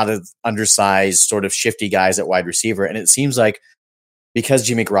had a lot of undersized, sort of shifty guys at wide receiver. And it seems like because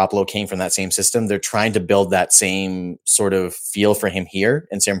Jimmy Garoppolo came from that same system, they're trying to build that same sort of feel for him here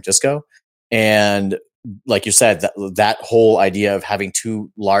in San Francisco. And like you said, that whole idea of having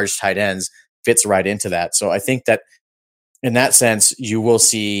two large tight ends fits right into that. So I think that in that sense, you will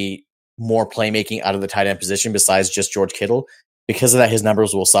see more playmaking out of the tight end position besides just George Kittle. Because of that, his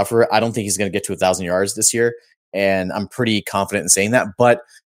numbers will suffer. I don't think he's going to get to 1,000 yards this year, and I'm pretty confident in saying that. But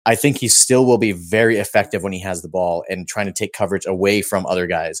I think he still will be very effective when he has the ball and trying to take coverage away from other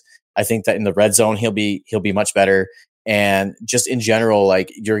guys. I think that in the red zone, he'll be much better. And just in general,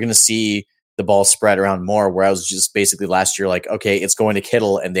 like you're going to see the ball spread around more, where I was just basically last year, like, okay, it's going to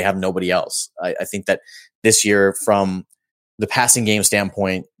Kittle and they have nobody else. I think that this year, from the passing game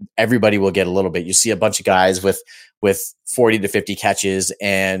standpoint, everybody will get a little bit. You see a bunch of guys with 40 to 50 catches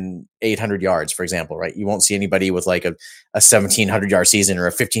and 800 yards, for example, right? You won't see anybody with like a 1,700-yard season or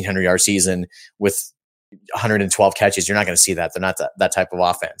a 1,500-yard season with 112 catches. You're not going to see that. They're not that type of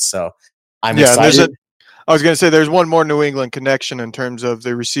offense. So I'm excited. I was going to say there's one more New England connection in terms of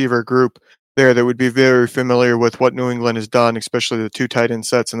the receiver group there that would be very familiar with what New England has done, especially the two tight end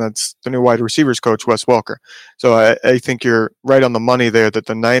sets, and that's the new wide receivers coach, Wes Welker. So I think you're right on the money there that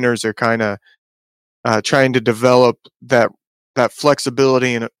the Niners are kind of trying to develop that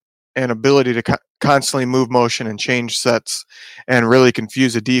flexibility and ability to constantly move motion and change sets and really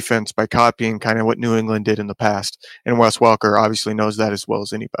confuse a defense by copying kind of what New England did in the past. And Wes Welker obviously knows that as well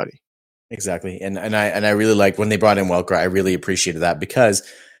as anybody. Exactly. And I really like when they brought in Welker, I really appreciated that because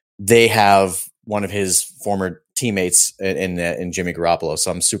they have one of his former teammates in Jimmy Garoppolo. So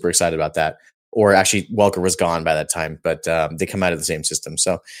I'm super excited about that. or actually Welker was gone by that time, but they come out of the same system.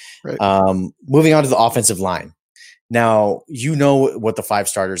 So Right. moving on to the offensive line. Now, you know what the 5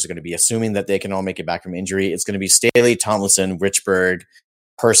 starters are going to be, assuming that they can all make it back from injury. It's going to be Staley, Tomlinson, Richburg,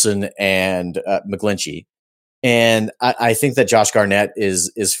 Person, and McGlinchey. And I think that Josh Garnett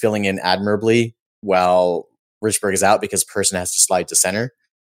is filling in admirably while Richburg is out because Person has to slide to center.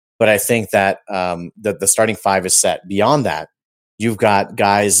 But I think that the starting 5 is set. Beyond that, you've got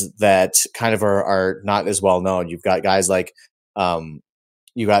guys that kind of are not as well known. You've got guys like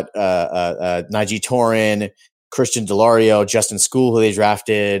you got Najee Torin, Christian Delario, Justin School, who they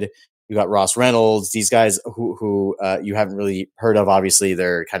drafted. You got Ross Reynolds. These guys who you haven't really heard of. Obviously,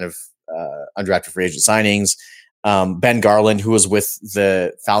 they're kind of undrafted free agent signings. Ben Garland, who was with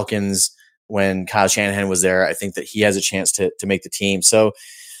the Falcons when Kyle Shanahan was there, I think that he has a chance to make the team. So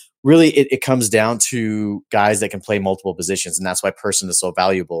really, it comes down to guys that can play multiple positions, and that's why Person is so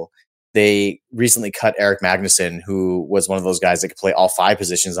valuable. They recently cut Eric Magnuson, who was one of those guys that could play all 5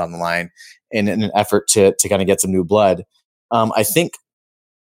 positions on the line in an effort to kind of get some new blood. I think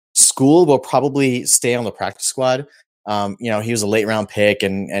School will probably stay on the practice squad. He was a late round pick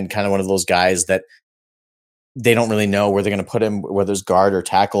and kind of one of those guys that they don't really know where they're going to put him, whether it's guard or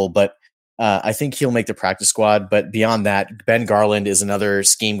tackle, but I think he'll make the practice squad. But beyond that, Ben Garland is another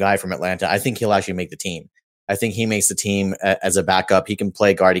scheme guy from Atlanta. I think he'll actually make the team. I think he makes the team as a backup. He can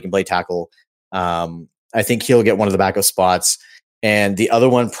play guard. He can play tackle. I think he'll get one of the backup spots. And the other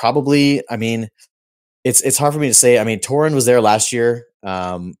one probably, it's hard for me to say. Torin was there last year.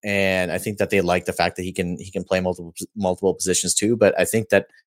 And I think that they like the fact that he can play multiple positions too. But I think that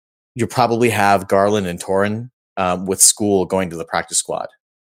you probably have Garland and Torin with School going to the practice squad.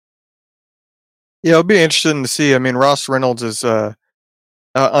 Yeah, it'll be interesting to see. Ross Reynolds is an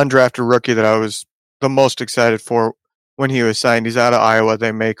undrafted rookie that I was the most excited for when he was signed. He's out of Iowa.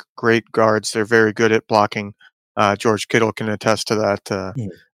 They make great guards. They're very good at blocking. George Kittle can attest to that,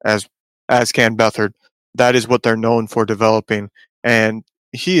 as can Beathard. That is what they're known for developing. And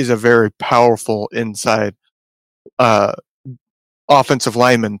he is a very powerful inside offensive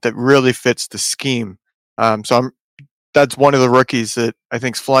lineman that really fits the scheme. That's one of the rookies that I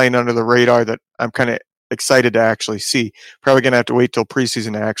think is flying under the radar that I'm kind of excited to actually see. Probably going to have to wait till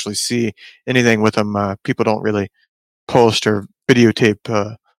preseason to actually see anything with him. People don't really post or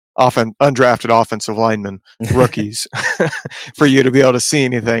videotape undrafted offensive linemen rookies for you to be able to see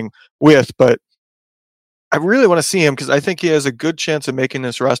anything with. But I really want to see him because I think he has a good chance of making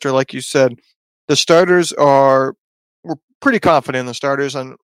this roster. Like you said, the starters we're pretty confident in the starters,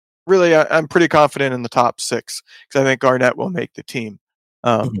 and really I'm pretty confident in the top 6 because I think Garnett will make the team.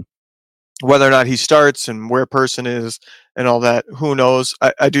 Whether or not he starts and where Person is and all that, who knows?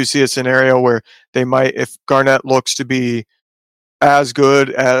 I do see a scenario where they might, if Garnett looks to be as good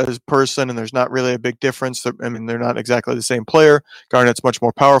as Person and there's not really a big difference. They're not exactly the same player. Garnett's much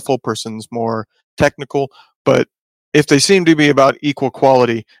more powerful. Person's more technical. But if they seem to be about equal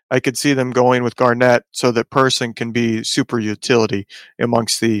quality, I could see them going with Garnett so that Person can be super utility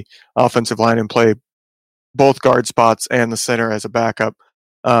amongst the offensive line and play both guard spots and the center as a backup.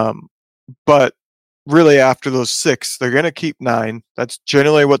 But really, after those 6, they're going to keep 9. That's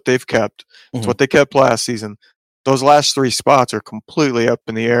generally what they've kept. It's what they kept last season. Those last 3 spots are completely up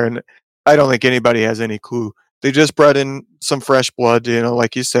in the air, and I don't think anybody has any clue. They just brought in some fresh blood,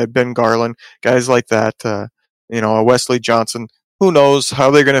 like you said, Ben Garland, guys like that, a Wesley Johnson. Who knows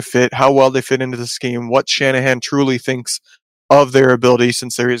how they're going to fit, how well they fit into the scheme, what Shanahan truly thinks of their ability,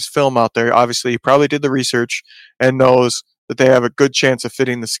 since there is film out there. Obviously, he probably did the research and knows that they have a good chance of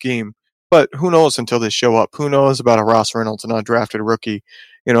fitting the scheme. But who knows until they show up? Who knows about a Ross Reynolds, an undrafted rookie?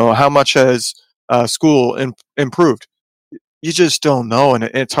 How much has School improved? You just don't know, and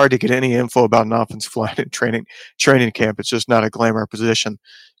it's hard to get any info about an offensive line in training camp. It's just not a glamour position.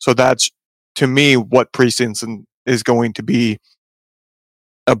 So that's, to me, what preseason is going to be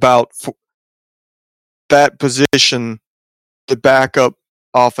about. That position, the backup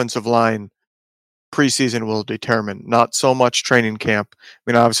offensive line, preseason will determine, not so much training camp.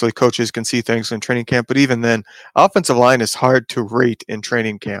 Obviously coaches can see things in training camp, but even then, offensive line is hard to rate in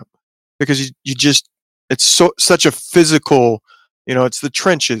training camp because it's such a physical, it's the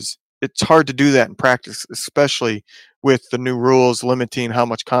trenches. It's hard to do that in practice, especially with the new rules limiting how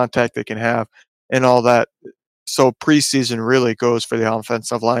much contact they can have and all that. So preseason really goes for the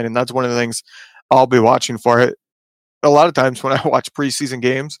offensive line, and that's one of the things I'll be watching for it. A lot of times when I watch preseason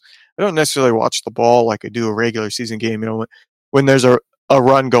games, I don't necessarily watch the ball like I do a regular season game. When there's a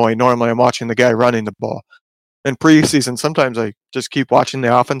run going, normally I'm watching the guy running the ball. in preseason, sometimes I just keep watching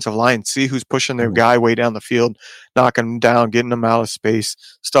the offensive line, see who's pushing their guy way down the field, knocking him down, getting him out of space,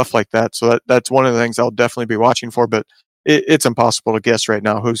 stuff like that. So that's one of the things I'll definitely be watching for, but it's impossible to guess right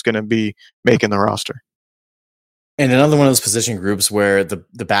now who's going to be making the roster. And another one of those position groups where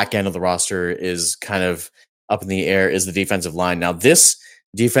the back end of the roster is kind of up in the air is the defensive line. Now, this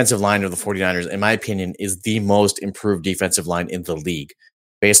defensive line of the 49ers, in my opinion, is the most improved defensive line in the league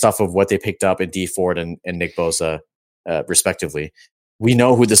based off of what they picked up in Dee Ford and Nick Bosa, respectively. We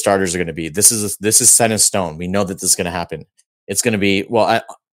know who the starters are going to be. This is set in stone. We know that this is going to happen. It's going to be, well,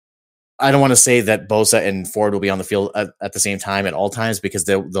 I don't want to say that Bosa and Ford will be on the field at the same time at all times because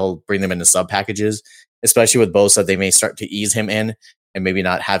they'll bring them into sub packages, especially with Bosa. They may start to ease him in and maybe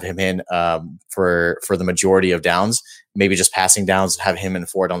not have him in for the majority of downs, maybe just passing downs, have him and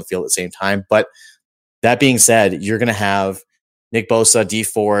Ford on the field at the same time. But that being said, you're going to have Nick Bosa, Dee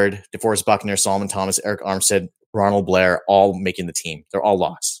Ford, DeForest Buckner, Solomon Thomas, Eric Armstead, Ronald Blair, all making the team. They're all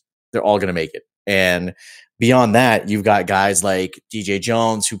lost. They're all going to make it. And beyond that, you've got guys like DJ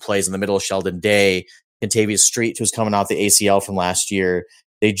Jones, who plays in the middle, Sheldon Day, Kentavious Street, who's coming off the ACL from last year.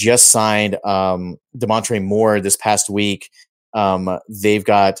 They just signed Demontre Moore this past week. They've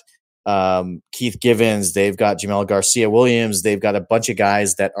got Keith Givens. They've got Jamel Garcia-Williams. They've got a bunch of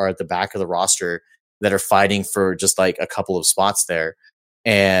guys that are at the back of the roster that are fighting for just like a couple of spots there.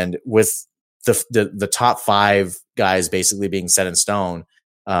 And with the top five guys basically being set in stone,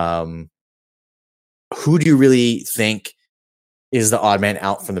 who do you really think is the odd man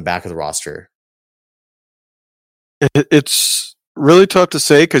out from the back of the roster? It's really tough to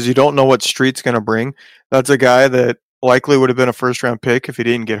say because you don't know what Street's going to bring. That's a guy that likely would have been a first-round pick if he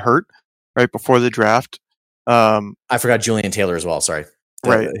didn't get hurt right before the draft. I forgot Julian Taylor as well. Sorry.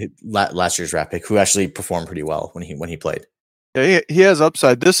 Right. Last year's draft pick, who actually performed pretty well when he played. Yeah, he has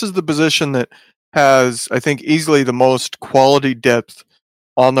upside. This is the position that has, I think, easily the most quality depth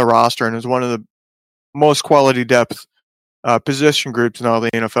on the roster and is one of the most quality depth position groups in all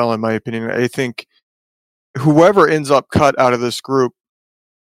the NFL, in my opinion. I think whoever ends up cut out of this group,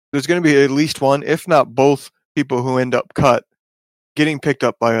 there's going to be at least one, if not both, people who end up cut getting picked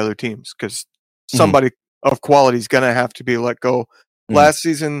up by other teams because somebody of quality is going to have to be let go. Last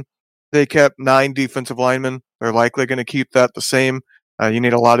season, they kept 9 defensive linemen. They're likely going to keep that the same. You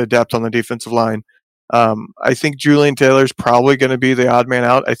need a lot of depth on the defensive line. I think Julian Taylor's probably going to be the odd man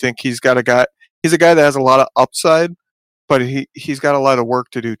out. I think he's a guy that has a lot of upside, but he's got a lot of work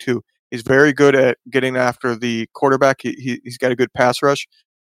to do too. He's very good at getting after the quarterback. He's got a good pass rush.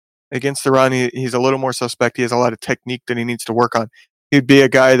 Against the run, he's a little more suspect. He has a lot of technique that he needs to work on. He'd be a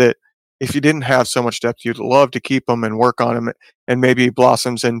guy that, if you didn't have so much depth, you'd love to keep him and work on him, and maybe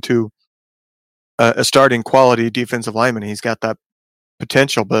blossoms into a starting quality defensive lineman. He's got that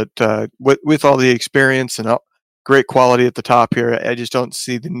potential, but with all the experience and great quality at the top here, I just don't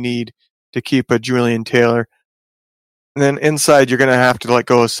see the need to keep a Julian Taylor. And then inside, you're going to have to let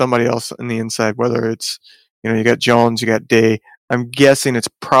go of somebody else on the inside, whether it's, you got Jones, you got Day. I'm guessing it's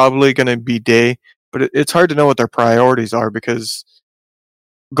probably going to be Day, but it's hard to know what their priorities are because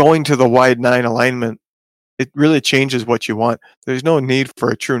going to the wide 9 alignment, it really changes what you want. There's no need for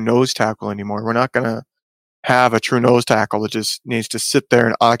a true nose tackle anymore. We're not going to have a true nose tackle that just needs to sit there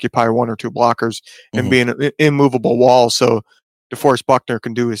and occupy 1 or 2 blockers and be an immovable wall so DeForest Buckner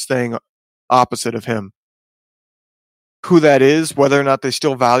can do his thing opposite of him. Who that is, whether or not they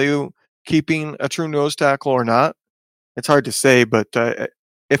still value keeping a true nose tackle or not, it's hard to say, but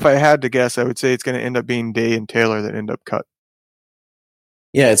if I had to guess, I would say it's going to end up being Day and Taylor that end up cut.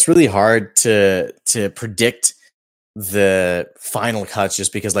 Yeah, it's really hard to predict the final cuts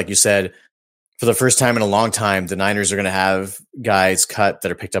just because, like you said, for the first time in a long time, the Niners are going to have guys cut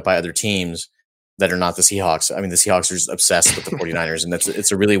that are picked up by other teams that are not the Seahawks. I mean, the Seahawks are just obsessed with the 49ers, and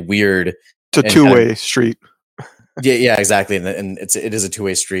it's a really weird... It's a two-way street. Yeah, exactly. And it is a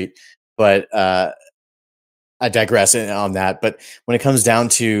two-way street. But I digress on that. But when it comes down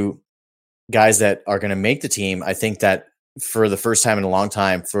to guys that are going to make the team, I think that for the first time in a long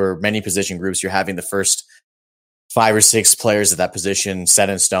time, for many position groups, you're having the first 5 or 6 players at that position set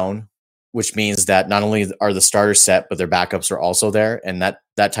in stone, which means that not only are the starters set, but their backups are also there. And that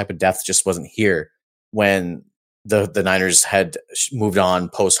type of depth just wasn't here when the Niners had moved on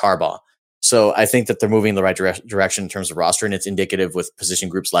post Harbaugh. So I think that they're moving in the right direction in terms of roster, and it's indicative with position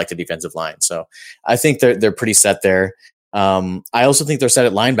groups like the defensive line. So I think they're pretty set there. I also think they're set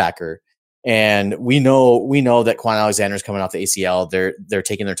at linebacker, and we know that Quan Alexander is coming off the ACL. They're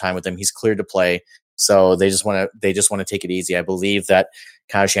taking their time with him. He's cleared to play, so they just want to take it easy. I believe that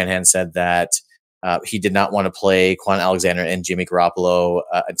Kyle Shanahan said that He did not want to play Quan Alexander and Jimmy Garoppolo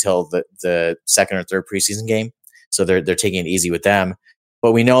until the second or third preseason game. So they're taking it easy with them.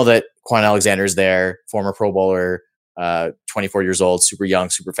 But we know that Quan Alexander is there, former Pro Bowler, 24 years old, super young,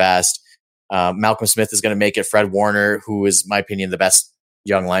 super fast. Malcolm Smith is going to make it. Fred Warner, who is, in my opinion, the best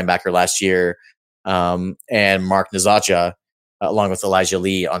young linebacker last year, and Mark Nzacha, along with Elijah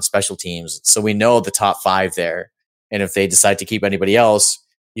Lee on special teams. So we know the top five there. And if they decide to keep anybody else,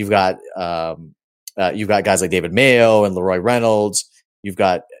 you've got guys like David Mayo and Leroy Reynolds. You've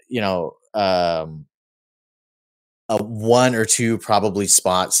got, one or two probably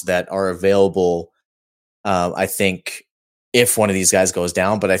spots that are available. I think if one of these guys goes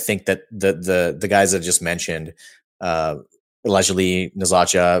down, but I think that the guys that I just mentioned, Elijah Lee,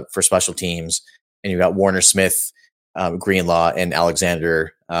 Nzacha for special teams, and you've got Warner, Smith, Greenlaw, and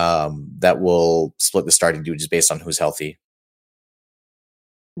Alexander that will split the starting duties based on who's healthy.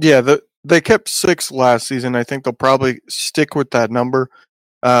 Yeah, they kept 6 last season. I think they'll probably stick with that number.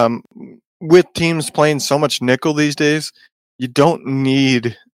 With teams playing so much nickel these days, you don't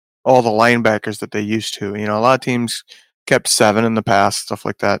need all the linebackers that they used to. A lot of teams kept 7 in the past, stuff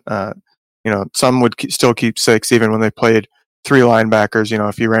like that. Some would still keep 6 even when they played 3 linebackers.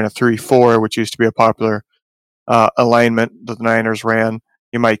 If you ran a 3-4, which used to be a popular alignment that the Niners ran,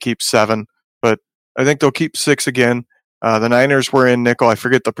 you might keep 7. But I think they'll keep 6 again. The Niners were in nickel. I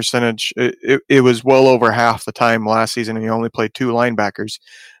forget the percentage. It was well over half the time last season, and you only played 2 linebackers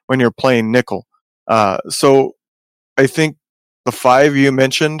when you're playing nickel. So I think the 5 you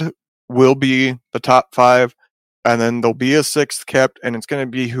mentioned will be the top 5, and then there'll be a 6th kept, and it's going to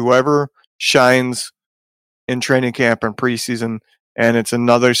be whoever shines in training camp and preseason, and it's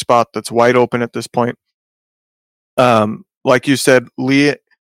another spot that's wide open at this point. Like you said, Lee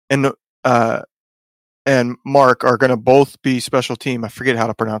and Mark are going to both be special team. I forget how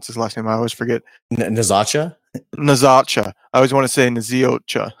to pronounce his last name. I always forget. Nzacha? Nzacha. I always want to say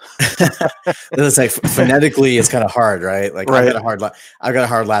Nziocha. It's like phonetically, it's kind of hard, right? Like right. I've got a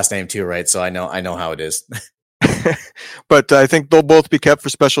hard last name too, right? So I know how it is. But I think they'll both be kept for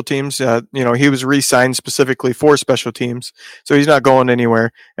special teams. He was re-signed specifically for special teams, so he's not going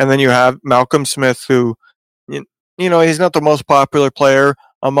anywhere. And then you have Malcolm Smith, who, he's not the most popular player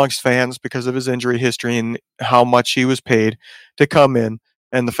amongst fans because of his injury history and how much he was paid to come in,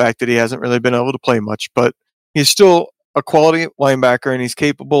 and the fact that he hasn't really been able to play much. But he's still a quality linebacker, and he's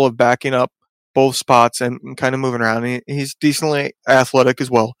capable of backing up both spots and kind of moving around. He's decently athletic as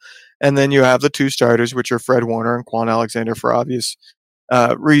well. And then you have the 2 starters, which are Fred Warner and Quan Alexander, for obvious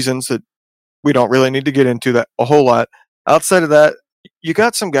reasons that we don't really need to get into that a whole lot. Outside of that, you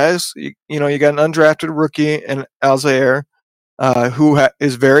got some guys. You got an undrafted rookie in Alzaire, who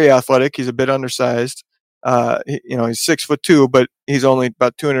is very athletic. He's a bit undersized. He's 6'2", but he's only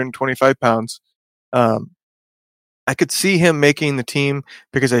about 225 pounds. I could see him making the team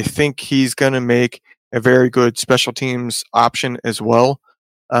because I think he's going to make a very good special teams option as well.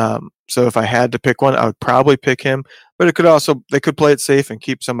 So if I had to pick one, I would probably pick him. But they could play it safe and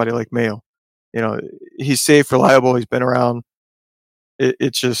keep somebody like Mayo. He's safe, reliable. He's been around.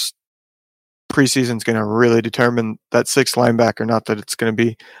 It's just preseason's going to really determine that 6th linebacker. Not that it's going to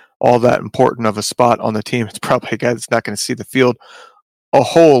be all that important of a spot on the team. It's probably a guy that's not going to see the field a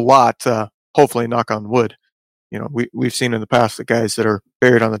whole lot. Hopefully, knock on wood. We've seen in the past that guys that are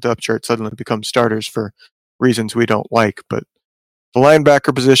buried on the depth chart suddenly become starters for reasons we don't like. But the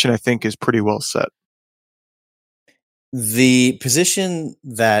linebacker position, I think, is pretty well set. The position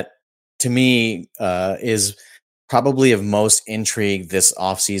that, to me, is probably of most intrigue this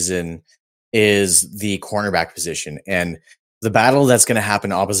offseason is the cornerback position. And the battle that's going to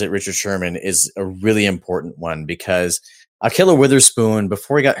happen opposite Richard Sherman is a really important one because Ahkello Witherspoon,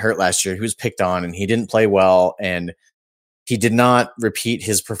 before he got hurt last year, he was picked on and he didn't play well, and he did not repeat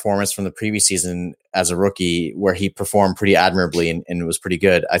his performance from the previous season as a rookie where he performed pretty admirably and it was pretty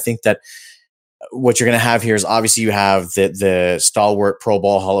good. I think that what you're going to have here is obviously you have the stalwart Pro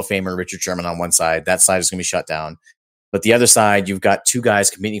Bowl Hall of Famer Richard Sherman on one side. That side is going to be shut down. But the other side, you've got 2 guys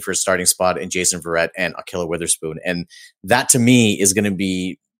competing for a starting spot in Jason Verrett and Ahkello Witherspoon. And that, to me, is going to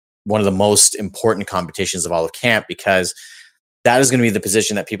be one of the most important competitions of all of camp because that is going to be the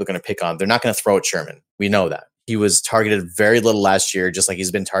position that people are going to pick on. They're not going to throw at Sherman. We know that. He was targeted very little last year, just like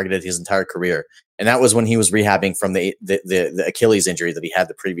he's been targeted his entire career. And that was when he was rehabbing from the Achilles injury that he had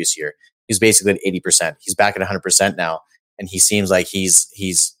the previous year. He's basically at 80%. He's back at 100% now. And he seems like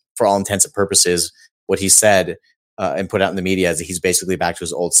he's for all intents and purposes, what he said and put out in the media is that he's basically back to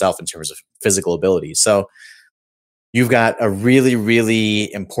his old self in terms of physical ability. So you've got a really,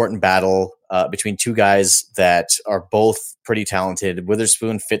 really important battle between two guys that are both pretty talented.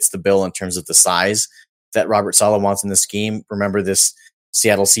 Witherspoon fits the bill in terms of the size that Robert Saleh wants in the scheme. Remember, this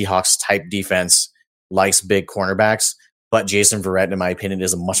Seattle Seahawks type defense likes big cornerbacks, but Jason Verrett, in my opinion,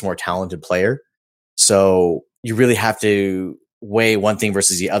 is a much more talented player. So you really have to weigh one thing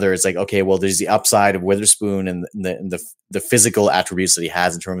versus the other. It's like, okay, well, there's the upside of Witherspoon and the physical attributes that he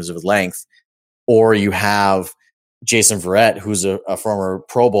has in terms of length, or you have Jason Verrett, who's a former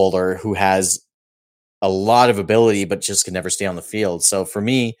Pro Bowler who has a lot of ability, but just can never stay on the field. So for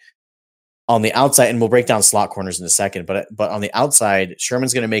me, on the outside, and we'll break down slot corners in a second, but on the outside,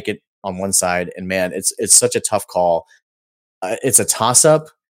 Sherman's going to make it on one side, and man, it's such a tough call. It's a toss up,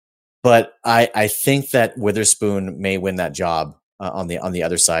 but I think that Witherspoon may win that job on the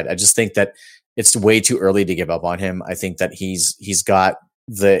other side. I just think that it's way too early to give up on him. I think that he's got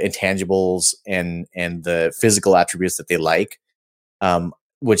the intangibles and the physical attributes that they like,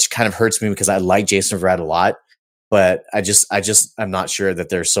 which kind of hurts me because I like Jason Verrett a lot, but I'm not sure that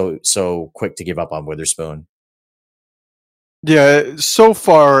they're so quick to give up on Witherspoon. Yeah, so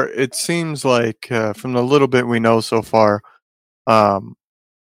far it seems like from the little bit we know so far,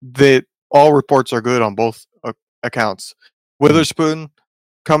 that all reports are good on both accounts. Witherspoon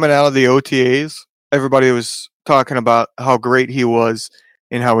coming out of the OTAs, everybody was talking about how great he was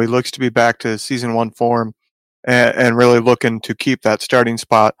and how he looks to be back to season 1 form and really looking to keep that starting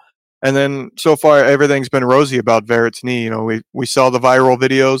spot. And then so far everything's been rosy about Verrett's knee. You know, we saw the viral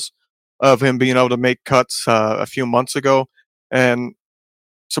videos of him being able to make cuts a few months ago, and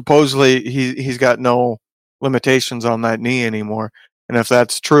supposedly he's got no limitations on that knee anymore. And if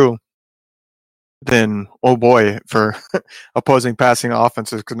that's true, then oh boy for opposing passing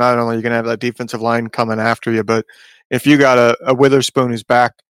offenses, because not only are you going to have that defensive line coming after you, but if you got a Witherspoon who's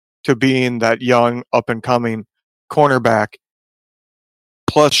back to being that young up and coming cornerback,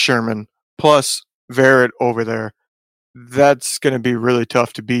 plus Sherman, plus Verrett over there, that's going to be really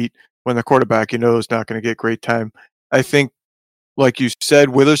tough to beat when the quarterback, is not going to get great time. I think, like you said,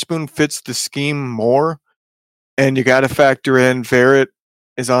 Witherspoon fits the scheme more, and you got to factor in Verrett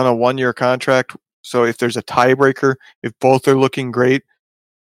is on a 1-year contract. So if there's a tiebreaker, if both are looking great,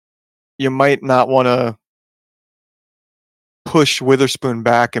 you might not want to push Witherspoon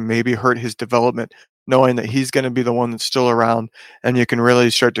back and maybe hurt his development, knowing that he's going to be the one that's still around, and you can really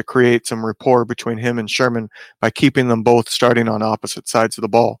start to create some rapport between him and Sherman by keeping them both starting on opposite sides of the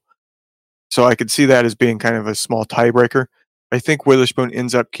ball. So I could see that as being kind of a small tiebreaker. I think Witherspoon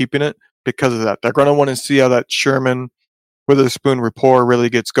ends up keeping it because of that. They're going to want to see how that Sherman-Witherspoon rapport really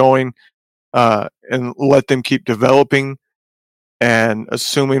gets going, and let them keep developing. And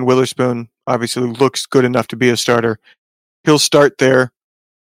assuming Witherspoon obviously looks good enough to be a starter, he'll start there,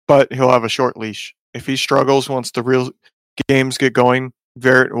 but he'll have a short leash. If he struggles once the real games get going,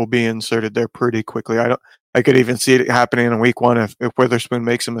 Verrett will be inserted there pretty quickly. I could even see it happening in week 1 if Witherspoon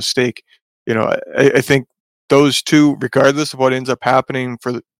makes a mistake. I think those two, regardless of what ends up happening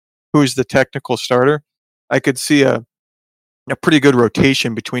for who's the technical starter, I could see a pretty good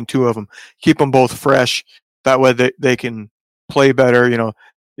rotation between two of them. Keep them both fresh. That way they can play better.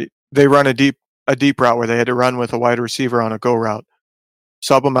 They run a deep route where they had to run with a wide receiver on a go route.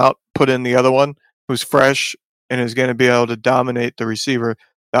 Sub them out, put in the other one who's fresh and is going to be able to dominate the receiver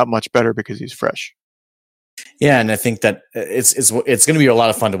that much better because he's fresh. Yeah, and I think that it's going to be a lot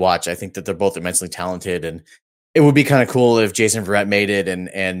of fun to watch. I think that they're both immensely talented, and it would be kind of cool if Jason Verrett made it, and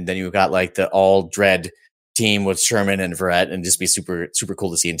then you've got like the all dread team with Sherman and Verrett, and just be super super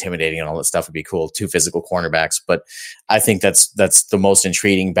cool to see, intimidating and all that stuff would be cool. 2 physical cornerbacks, but I think that's the most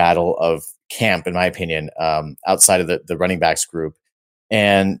intriguing battle of camp, in my opinion, outside of the running backs group.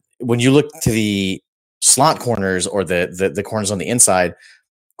 And when you look to the slot corners or the corners on the inside,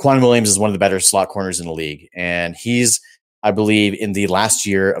 Quan Williams is one of the better slot corners in the league. And he's, I believe, in the last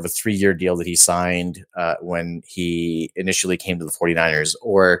year of a 3-year deal that he signed when he initially came to the 49ers.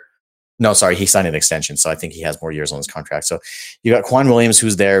 He signed an extension. So I think he has more years on his contract. So you got Quan Williams,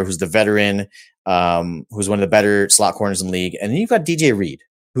 who's there, who's the veteran, who's one of the better slot corners in the league. And then you've got DJ Reed,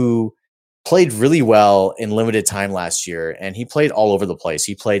 who played really well in limited time last year, and he played all over the place.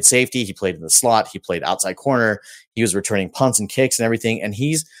 He played safety, he played in the slot, he played outside corner, he was returning punts and kicks and everything. And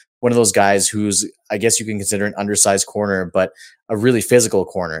he's one of those guys who's, I guess you can consider an undersized corner, but a really physical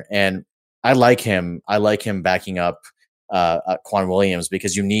corner. And I like him. I like him backing up Quan Williams,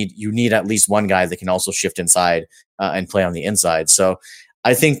 because you need at least one guy that can also shift inside and play on the inside. So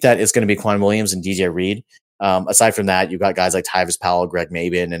I think that it's going to be Quan Williams and DJ Reed. Aside from that, you've got guys like Tyvis Powell, Greg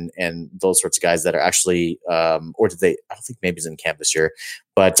Mabin, and those sorts of guys that are actually, I don't think Mabin's in camp this year,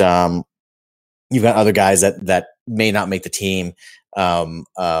 but you've got other guys that may not make the team.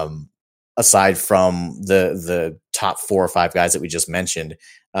 Aside from the top 4 or 5 guys that we just mentioned,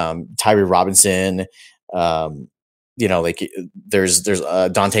 Tyree Robinson, like there's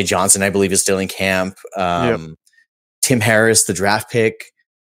Dante Johnson, I believe, is still in camp. Tim Harris, the draft pick,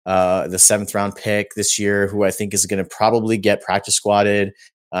 the 7th round pick this year, who I think is going to probably get practice squatted,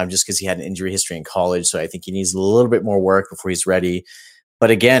 just because he had an injury history in college. So I think he needs a little bit more work before he's ready.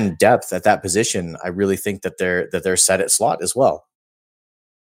 But again, depth at that position, I really think that they're set at slot as well.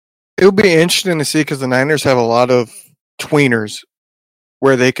 It'll be interesting to see because the Niners have a lot of tweeners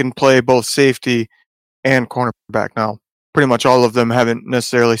where they can play both safety and cornerback. Now, pretty much all of them haven't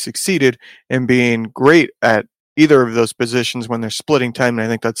necessarily succeeded in being great at either of those positions when they're splitting time. And I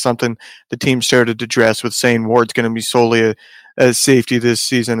think that's something the team started to address with saying Ward's going to be solely a safety this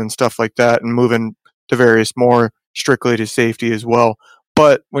season and stuff like that, and moving Tavares more strictly to safety as well.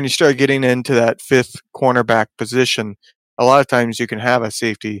 But when you start getting into that 5th cornerback position, a lot of times you can have a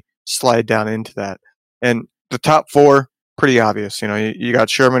safety slide down into that. And the top 4, pretty obvious. You got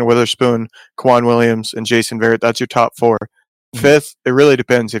Sherman, Witherspoon, Kwan Williams, and Jason Verrett. That's your top 4. 5th, it really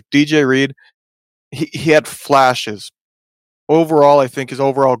depends. If DJ Reed, he had flashes. Overall, I think his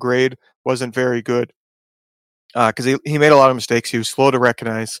overall grade wasn't very good because he made a lot of mistakes. He was slow to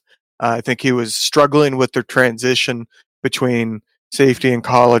recognize. I think he was struggling with the transition between safety in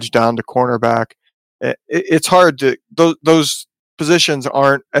college down to cornerback. It's hard to those positions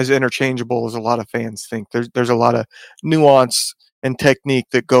aren't as interchangeable as a lot of fans think. There's a lot of nuance and technique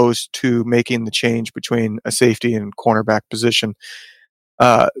that goes to making the change between a safety and cornerback position.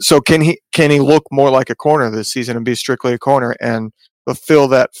 So can he look more like a corner this season and be strictly a corner and fulfill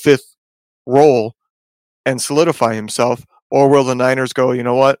that 5th role and solidify himself? Or will the Niners go, you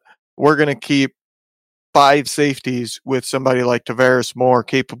know what, we're going to keep 5 safeties with somebody like Tavares more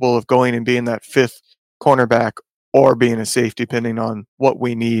capable of going and being that 5th cornerback or being a safety, depending on what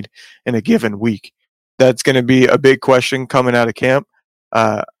we need in a given week? That's going to be a big question coming out of camp.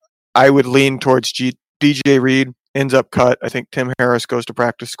 I would lean towards DJ Reed ends up cut. I think Tim Harris goes to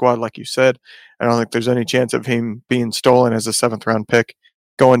practice squad, like you said. I don't think there's any chance of him being stolen as a 7th round pick,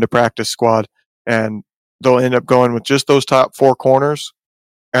 going to practice squad. And they'll end up going with just those top 4 corners.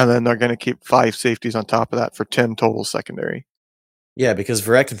 And then they're going to keep 5 safeties on top of that for 10 total secondary. Yeah, because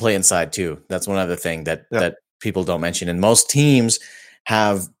Verrett can play inside too. That's one other thing that people don't mention. And most teams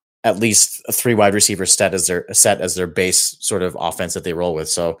have at least a 3 wide receiver set as their base sort of offense that they roll with.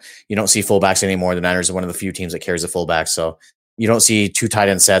 So you don't see fullbacks anymore. The Niners are one of the few teams that carries a fullback. So you don't see 2 tight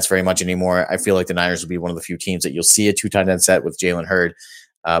end sets very much anymore. I feel like the Niners will be one of the few teams that you'll see a 2 tight end set with Jalen Hurd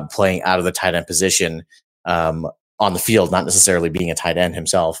playing out of the tight end position on the field, not necessarily being a tight end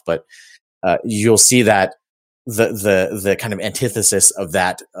himself, but you'll see that the kind of antithesis of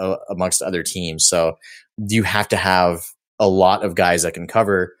that amongst other teams. So you have to have a lot of guys that can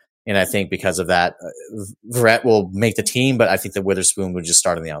cover. And I think because of that, Verrett will make the team, but I think that Witherspoon would just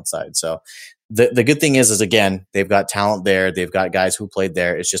start on the outside. So the good thing is again, they've got talent there. They've got guys who played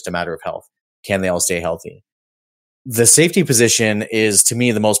there. It's just a matter of health. Can they all stay healthy? The safety position is, to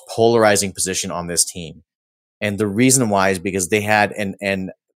me, the most polarizing position on this team. And the reason why is because they had,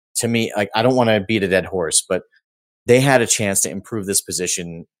 and to me, like, I don't want to beat a dead horse, but they had a chance to improve this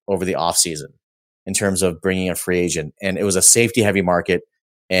position over the offseason in terms of bringing a free agent. And it was a safety heavy market.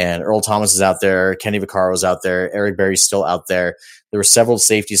 And Earl Thomas is out there. Kenny Vaccaro is out there. Eric Berry's still out there. There were several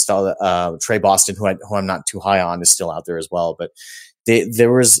safeties. Trey Boston, who I'm not too high on, is still out there as well. But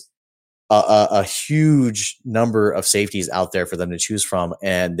there was a huge number of safeties out there for them to choose from,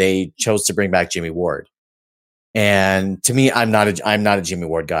 and they chose to bring back Jimmy Ward. And to me, I'm not a Jimmy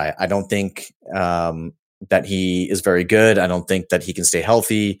Ward guy. I don't think that he is very good. I don't think that he can stay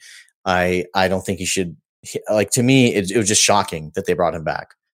healthy. I don't think he should. To me, it was just shocking that they brought him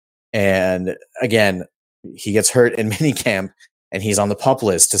back. And again, he gets hurt in minicamp, and he's on the PUP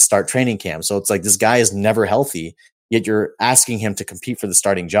list to start training camp. So it's like, this guy is never healthy, yet you're asking him to compete for the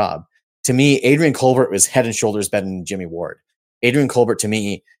starting job. To me, Adrian Colbert was head and shoulders better than Jimmy Ward. Adrian Colbert, to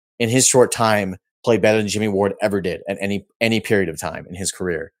me, in his short time, played better than Jimmy Ward ever did at any period of time in his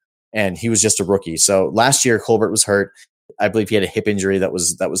career. And he was just a rookie. So last year, Colbert was hurt. I believe he had a hip injury that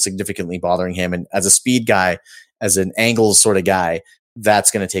was significantly bothering him. And as a speed guy, as an angles sort of guy,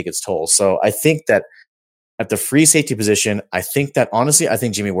 that's going to take its toll. So I think that at the free safety position, I think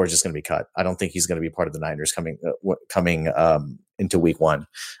Jimmy Ward is just going to be cut. I don't think he's going to be part of the Niners coming into week 1.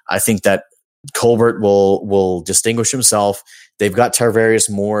 I think that Colbert will distinguish himself. They've got Tarvarius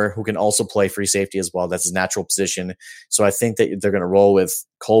Moore, who can also play free safety as well. That's his natural position. So I think that they're going to roll with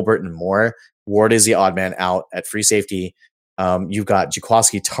Colbert and Moore. Ward is the odd man out at free safety. You've got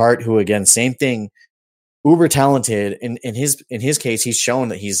Jaquiski Tartt, who again, same thing, uber talented. In his case, he's shown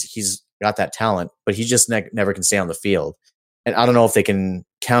that he's got that talent, but he just never can stay on the field. And I don't know if they can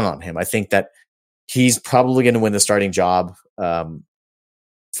count on him. I think that he's probably going to win the starting job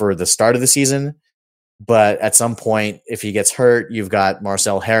for the start of the season. But at some point, if he gets hurt, you've got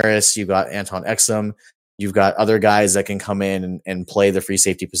Marcel Harris, you've got Anton Exum, you've got other guys that can come in and play the free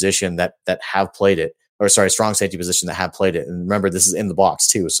safety position that have played it, or sorry, strong safety position that have played it. And remember, this is in the box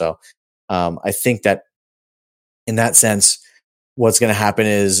too. So I think that in that sense, what's going to happen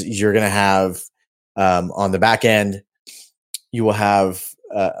is you're going to have on the back end, you will have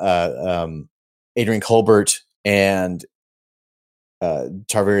Adrian Colbert and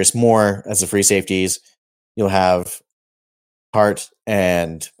Tarvarius Moore as the free safeties. You'll have Hart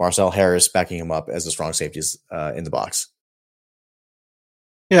and Marcel Harris backing him up as the strong safeties in the box.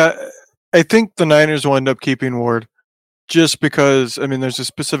 Yeah, I think the Niners will end up keeping Ward just because, I mean, there's a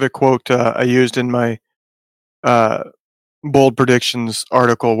specific quote I used in my bold predictions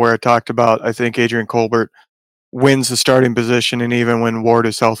article where I talked about, I think Adrian Colbert wins the starting position, and even when Ward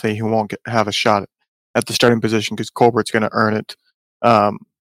is healthy, he won't have a shot at the starting position because Colbert's going to earn it,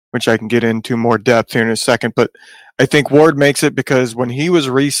 which I can get into more depth here in a second. But I think Ward makes it because when he was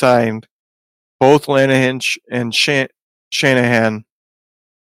re-signed, both Lanahan and Shanahan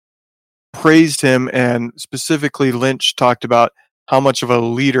praised him, and specifically Lynch talked about how much of a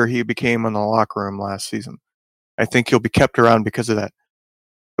leader he became in the locker room last season. I think he'll be kept around because of that.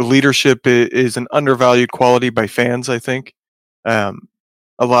 Leadership is an undervalued quality by fans, I think. A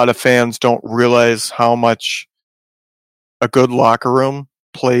lot of fans don't realize how much a good locker room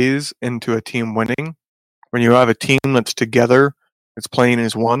plays into a team winning. When you have a team that's together, that's playing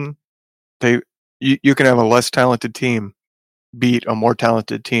as one, you can have a less talented team beat a more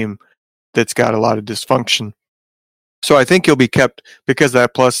talented team that's got a lot of dysfunction. So I think he'll be kept because of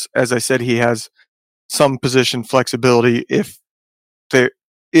that. Plus, as I said, he has some position flexibility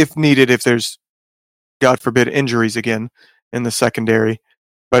if needed, if there's, God forbid, injuries again in the secondary.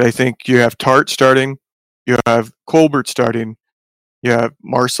 But I think you have Tartt starting, you have Colbert starting, you have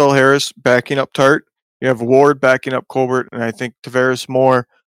Marcel Harris backing up Tartt, you have Ward backing up Colbert, and I think Tarvarius Moore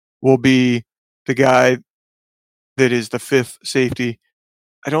will be the guy that is the fifth safety.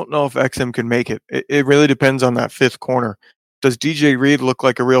 I don't know if Exum can make it. It really depends on that fifth corner. Does DJ Reed look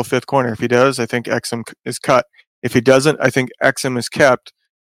like a real fifth corner? If he does, I think Exum is cut. If he doesn't, I think Exum is kept.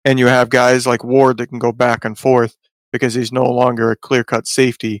 And you have guys like Ward that can go back and forth because he's no longer a clear-cut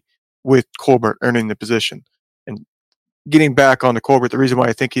safety with Colbert earning the position. And getting back on to Colbert, the reason why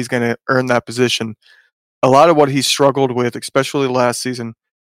I think he's going to earn that position, a lot of what he struggled with, especially last season,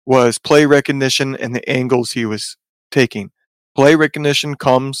 was play recognition and the angles he was taking. Play recognition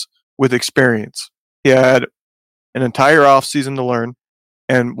comes with experience. He had an entire offseason to learn,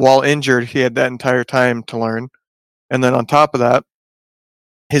 and while injured, he had that entire time to learn. And then on top of that,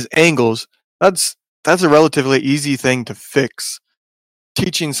 his angles, that's a relatively easy thing to fix.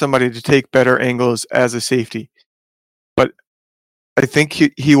 Teaching somebody to take better angles as a safety. But I think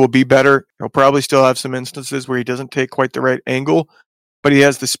he will be better. He'll probably still have some instances where he doesn't take quite the right angle, but he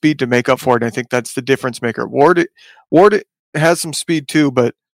has the speed to make up for it, and I think that's the difference maker. Ward has some speed too,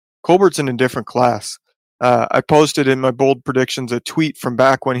 but Colbert's in a different class. I posted in my bold predictions a tweet from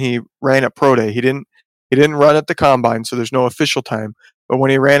back when he ran at Pro Day. He didn't run at the Combine, so there's no official time. But when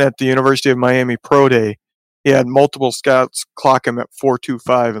he ran at the University of Miami Pro Day, he had multiple scouts clock him at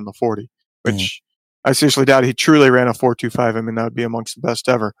 4.25 in the 40, which I seriously doubt he truly ran a 4.25. I mean, that would be amongst the best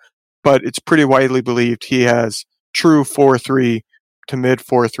ever. But it's pretty widely believed he has true 4.3 to mid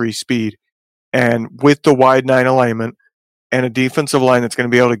 4.3 speed. And with the wide 9 alignment and a defensive line that's going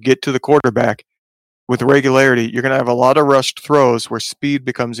to be able to get to the quarterback with regularity, you're going to have a lot of rushed throws where speed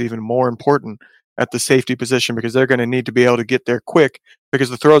becomes even more important at the safety position because they're going to need to be able to get there quick because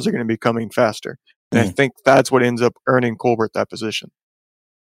the throws are going to be coming faster. And I think that's what ends up earning Colbert that position.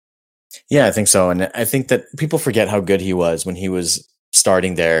 Yeah, I think so. And I think that people forget how good he was when he was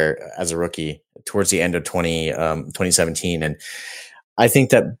starting there as a rookie towards the end of 2017. And I think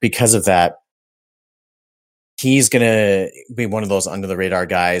that because of that, he's going to be one of those under the radar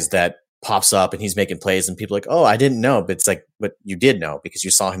guys that pops up and he's making plays and people are like, oh, I didn't know. But it's like, but you did know because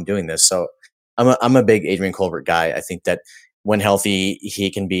you saw him doing this. So I'm a big Adrian Colbert guy. I think that when healthy,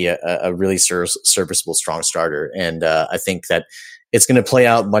 he can be a really serviceable, strong starter. And I think that it's going to play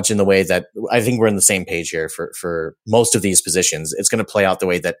out much in the way that I think we're on the same page here for most of these positions. It's going to play out the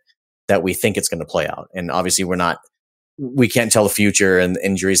way that we think it's going to play out. And obviously we can't tell the future, and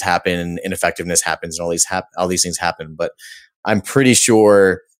injuries happen and ineffectiveness happens and all these things happen. But I'm pretty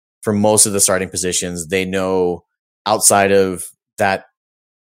sure for most of the starting positions, they know outside of that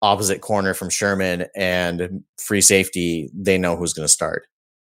opposite corner from Sherman and free safety, they know who's going to start.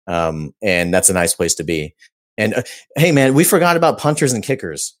 And that's a nice place to be. And hey, man, we forgot about punters and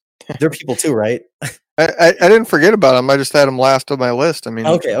kickers. They're people too, right? I didn't forget about them. I just had them last on my list. I mean,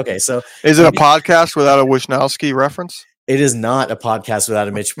 okay. So is it a podcast without a Wisnowski reference? It is not a podcast without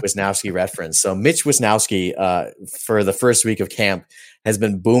a Mitch Wisnowski reference. So Mitch Wisnowski, for the first week of camp, has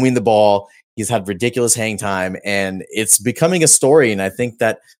been booming the ball. He's had ridiculous hang time, and it's becoming a story. And I think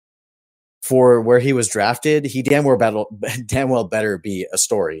that for where he was drafted, he damn well better be a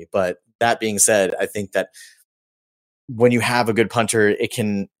story. But that being said, I think that when you have a good punter, it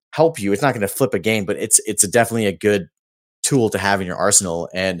can help you. It's not going to flip a game, but it's definitely a good tool to have in your arsenal.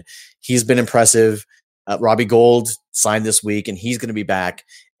 And he's been impressive. Robbie Gould signed this week, and he's going to be back.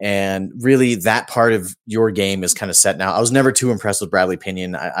 And really, that part of your game is kind of set now. I was never too impressed with Bradley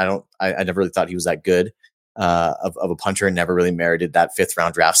Pinion. I never really thought he was that good of a punter, and never really merited that 5th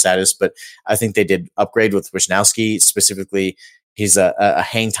round draft status. But I think they did upgrade with Wisnowski. Specifically, he's a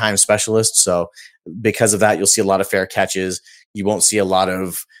hang time specialist. So because of that, you'll see a lot of fair catches. You won't see a lot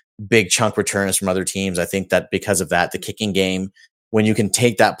of big chunk returns from other teams. I think that because of that, the kicking game, when you can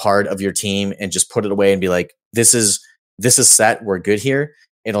take that part of your team and just put it away and be like, this is set, we're good here,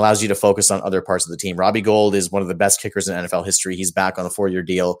 it allows you to focus on other parts of the team. Robbie Gould is one of the best kickers in NFL history. He's back on a 4-year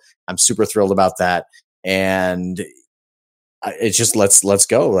deal. I'm super thrilled about that. And it's just, let's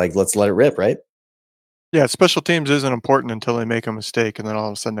go. Like, let's let it rip, right? Yeah, special teams isn't important until they make a mistake, and then all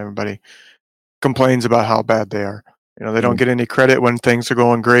of a sudden everybody complains about how bad they are. You know, they don't get any credit when things are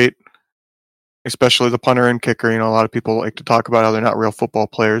going great, especially the punter and kicker. You know, a lot of people like to talk about how they're not real football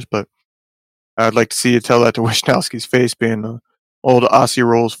players, but I'd like to see you tell that to Wisnowski's face, being an old Aussie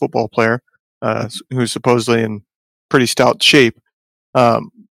Rolls football player who's supposedly in pretty stout shape.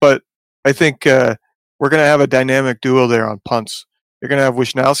 But I think we're going to have a dynamic duo there on punts. You're going to have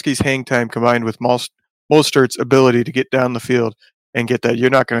Wisnowski's hang time combined with Mostert's ability to get down the field and get that. You're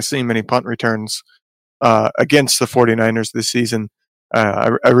not going to see many punt returns against the 49ers this season.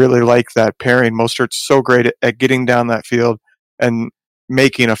 I really like that pairing. Mostert's so great at getting down that field and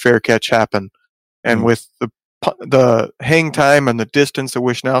making a fair catch happen. And with the hang time and the distance that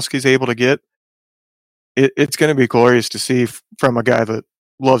Wisnowski's able to get, it's going to be glorious to see from a guy that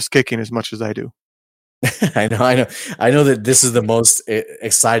loves kicking as much as I do. I know that this is the most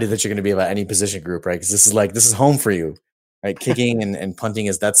excited that you're going to be about any position group, right? Because this is home for you, right? Kicking and punting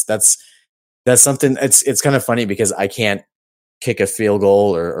that's something. It's kind of funny because I can't kick a field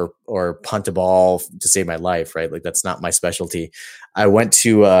goal or punt a ball to save my life, right? Like, that's not my specialty. I went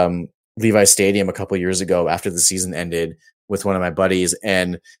to Levi Stadium a couple years ago after the season ended with one of my buddies,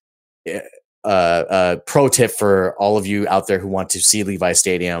 and pro tip for all of you out there who want to see Levi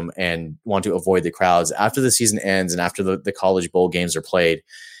Stadium and want to avoid the crowds: after the season ends and after the college bowl games are played,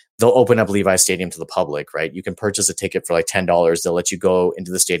 they'll open up Levi Stadium to the public, right? You can purchase a ticket for like $10. They'll let you go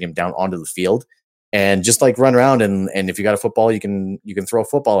into the stadium down onto the field and just like run around. And if you got a football, you can throw a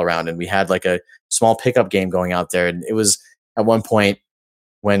football around. And we had like a small pickup game going out there. And it was at one point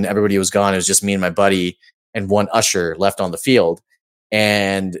when everybody was gone, it was just me and my buddy and one usher left on the field.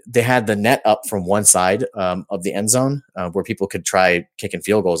 And they had the net up from one side of the end zone where people could try kicking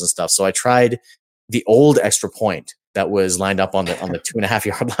field goals and stuff. So I tried the old extra point that was lined up on the 2.5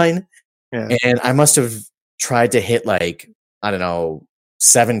 yard line. Yeah. And I must have tried to hit like, I don't know,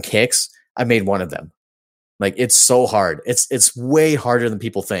 7 kicks. I made one of them. Like, it's so hard. It's way harder than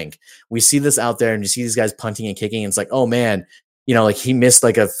people think. We see this out there and you see these guys punting and kicking, and it's like, oh man, you know, like he missed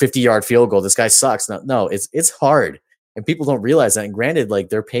like a 50-yard field goal. This guy sucks. No, it's hard. And people don't realize that. And granted, like,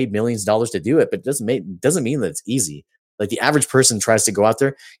 they're paid millions of dollars to do it, but it doesn't mean that it's easy. Like, the average person tries to go out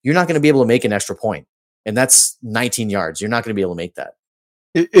there, you're not going to be able to make an extra point. And that's 19 yards. You're not going to be able to make that.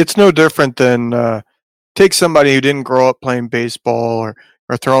 It's no different than take somebody who didn't grow up playing baseball or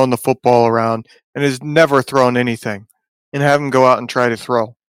throwing the football around and has never thrown anything, and have them go out and try to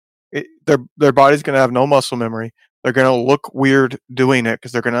throw. Their body's going to have no muscle memory. They're going to look weird doing it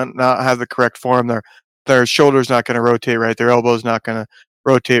because they're going to not have the correct form. Their shoulder's not going to rotate right. Their elbow's not going to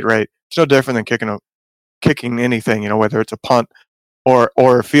rotate right. It's no different than kicking anything, you know, whether it's a punt or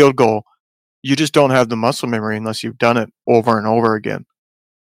a field goal. You just don't have the muscle memory unless you've done it over and over again.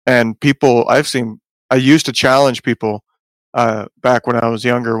 And people I used to challenge people back when I was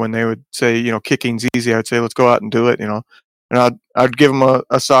younger, when they would say, you know, kicking's easy. I'd say, let's go out and do it, you know. And I'd give them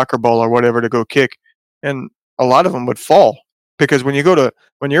a soccer ball or whatever to go kick. And a lot of them would fall because when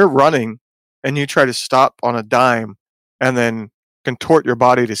you're running and you try to stop on a dime and then contort your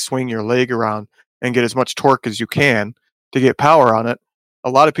body to swing your leg around and get as much torque as you can to get power on it, a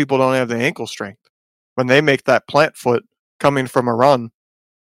lot of people don't have the ankle strength. when they make that plant foot coming from a run,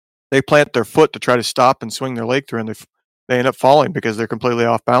 they plant their foot to try to stop and swing their leg through, and they end up falling because they're completely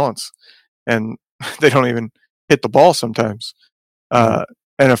off balance, and they don't even hit the ball sometimes. And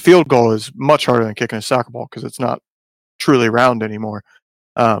a field goal is much harder than kicking a soccer ball because it's not truly round anymore.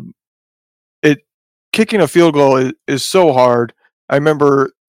 Kicking a field goal is so hard. I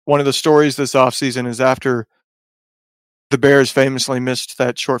remember one of the stories this offseason is after the Bears famously missed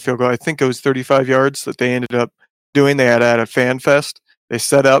that short field goal. I think it was 35 yards that they ended up doing. They had at a fan fest. They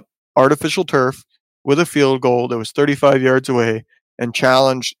set up artificial turf with a field goal that was 35 yards away and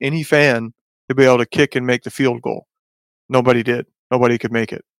challenged any fan to be able to kick and make the field goal. Nobody did. Nobody could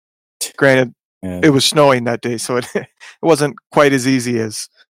make it. Granted, it was snowing that day, so it wasn't quite as easy as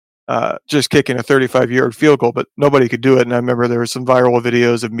just kicking a 35-yard field goal, but nobody could do it. And I remember there were some viral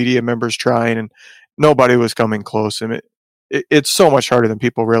videos of media members trying, and nobody was coming close. And it's so much harder than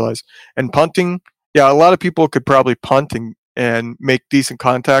people realize. And punting, yeah, a lot of people could probably punt and make decent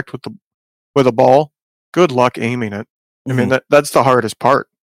contact with a ball. Good luck aiming it. I mean, that's the hardest part,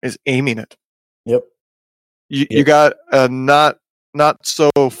 is aiming it. Yep. You got a not so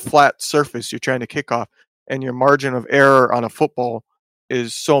flat surface you're trying to kick off, and your margin of error on a football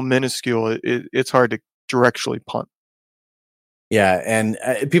is so minuscule. It's hard to directionally punt. Yeah, and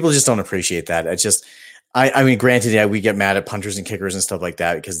people just don't appreciate that. It's just, I mean, granted, yeah, we get mad at punters and kickers and stuff like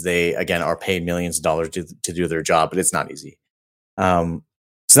that because they, again, are paid millions of dollars to do their job, but it's not easy. So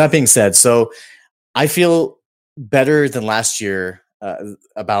that being said, so I feel better than last year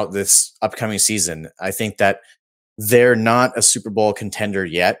about this upcoming season. I think that they're not a Super Bowl contender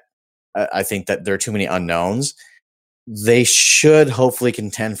yet. I think that there are too many unknowns. They should hopefully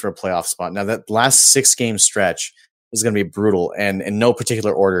contend for a playoff spot. Now, that last 6-game stretch is going to be brutal, and in no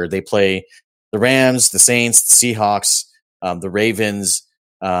particular order. They play the Rams, the Saints, the Seahawks, the Ravens,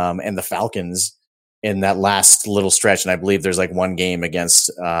 and the Falcons in that last little stretch. And I believe there's like one game against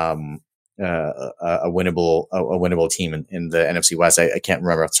a winnable team in the NFC West. I can't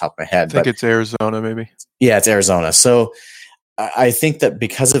remember off the top of my head. I think it's Arizona, maybe. Yeah, it's Arizona. So I think that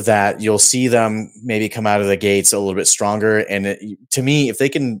because of that, you'll see them maybe come out of the gates a little bit stronger. And to me, if they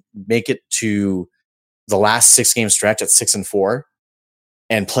can make it to the last 6-game stretch at 6-4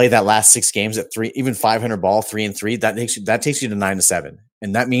 and play that last 6 games at 3, even 500 ball, 3-3, that takes you to 9-7.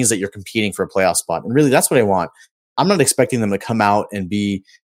 And that means that you're competing for a playoff spot. And really, that's what I want. I'm not expecting them to come out and be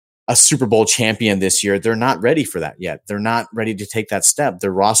a Super Bowl champion this year. They're not ready for that yet. They're not ready to take that step.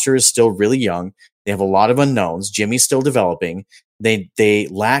 Their roster is still really young. They have a lot of unknowns. Jimmy's still developing. They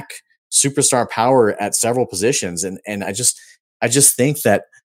lack superstar power at several positions. And I just think that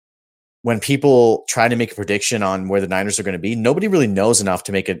when people try to make a prediction on where the Niners are going to be, nobody really knows enough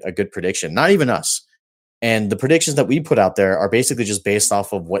to make a good prediction, not even us. And the predictions that we put out there are basically just based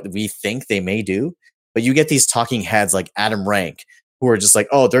off of what we think they may do. But you get these talking heads like Adam Rank, who are just like,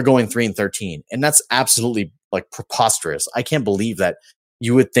 oh, they're going 3-13. And that's absolutely like preposterous. I can't believe that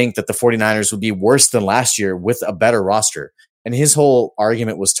you would think that the 49ers would be worse than last year with a better roster. And his whole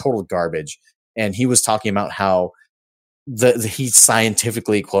argument was total garbage. And he was talking about how he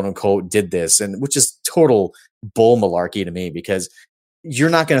scientifically, quote unquote, did this, and which is total bull malarkey to me, because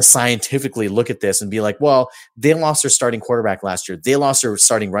you're not going to scientifically look at this and be like, well, they lost their starting quarterback last year. They lost their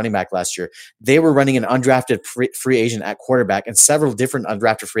starting running back last year. They were running an undrafted free agent at quarterback and several different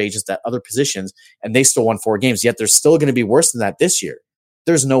undrafted free agents at other positions, and they still won 4 games. Yet they're still going to be worse than that this year.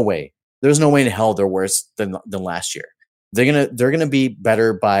 There's no way. There's no way in hell they're worse than last year. They're gonna be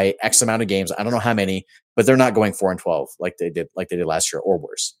better by X amount of games. I don't know how many, but they're not going 4-12 like they did last year or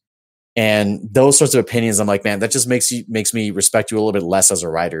worse. And those sorts of opinions, I'm like, man, that just makes me respect you a little bit less as a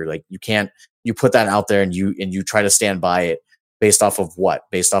writer. Like, you put that out there and you try to stand by it based off of what?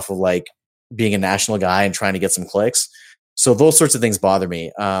 Based off of like being a national guy and trying to get some clicks. So those sorts of things bother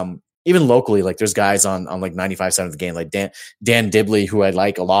me. Even locally, like there's guys on like 95% of the game, like Dan Dibley, who I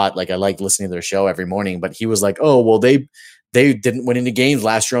like a lot. Like I like listening to their show every morning, but he was like, oh, well, they didn't win any games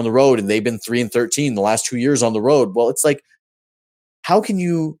last year on the road, and they've been 3-13 the last 2 years on the road. Well, it's like, how can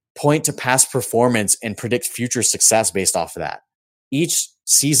you point to past performance and predict future success based off of that? Each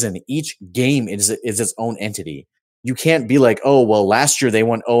season, each game is its own entity. You can't be like, oh, well, last year they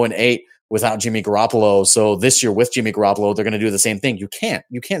won 0-8 without Jimmy Garoppolo, so this year with Jimmy Garoppolo, they're going to do the same thing. You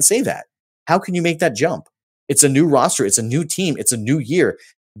can't say that. How can you make that jump? It's a new roster. It's a new team. It's a new year.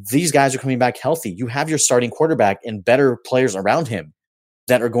 These guys are coming back healthy. You have your starting quarterback and better players around him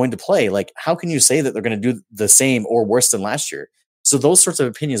that are going to play. Like, how can you say that they're going to do the same or worse than last year? So those sorts of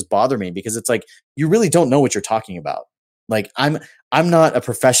opinions bother me, because it's like, you really don't know what you're talking about. Like, I'm not a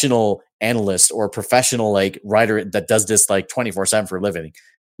professional analyst or a professional like writer that does this like 24/7 for a living.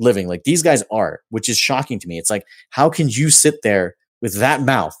 living. Like these guys are, which is shocking to me. It's like, how can you sit there with that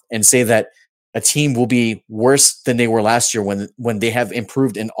mouth and say that a team will be worse than they were last year when they have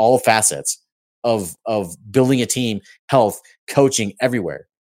improved in all facets of building a team, health, coaching, everywhere?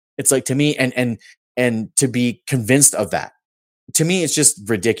 It's like, to me, and to be convinced of that, to me, it's just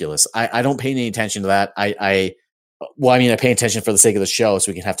ridiculous. I don't pay any attention to that. I pay attention for the sake of the show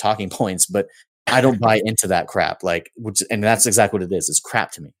so we can have talking points, but I don't buy into that crap. And that's exactly what it is. It's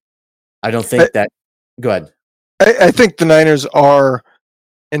crap to me. I don't think that. Go ahead. I think the Niners are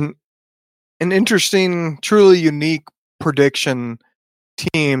an interesting, truly unique prediction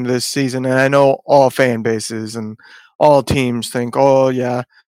team this season. And I know all fan bases and all teams think, oh yeah,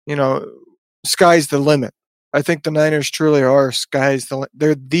 sky's the limit. I think the Niners truly are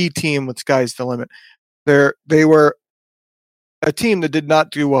they're the team with sky's the limit. They were a team that did not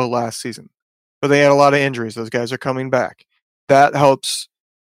do well last season, but they had a lot of injuries. Those guys are coming back. That helps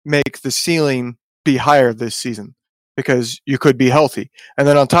make the ceiling be higher this season because you could be healthy. And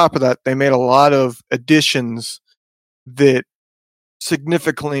then on top of that, they made a lot of additions that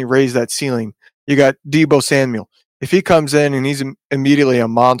significantly raise that ceiling. You got Deebo Samuel. If he comes in and he's immediately a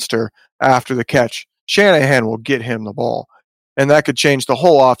monster after the catch, Shanahan will get him the ball. And that could change the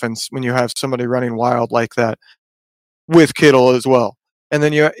whole offense when you have somebody running wild like that with Kittle as well. And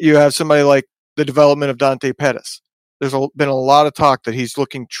then you have somebody like the development of Dante Pettis. There's been a lot of talk that he's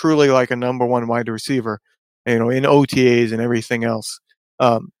looking truly like a number one wide receiver, in OTAs and everything else.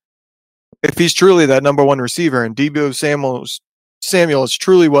 If he's truly that number one receiver, and Deebo Samuel is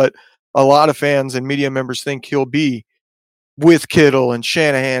truly what a lot of fans and media members think he'll be, with Kittle and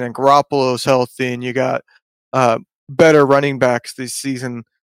Shanahan and Garoppolo's healthy, and you got better running backs this season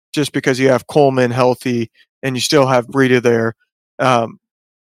just because you have Coleman healthy and you still have Breida there.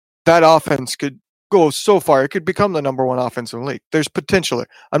 That offense could go so far. It could become the number one offense in the league. There's potential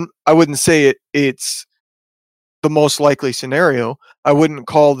there. I wouldn't say it's the most likely scenario. I wouldn't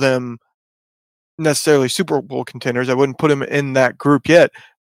call them necessarily Super Bowl contenders. I wouldn't put them in that group yet,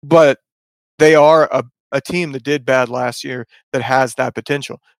 but they are a team that did bad last year that has that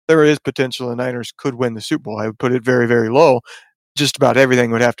potential. There is potential the Niners could win the Super Bowl. I would put it very, very low. Just about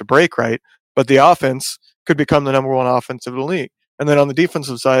everything would have to break right, but the offense could become the number one offense of the league. And then on the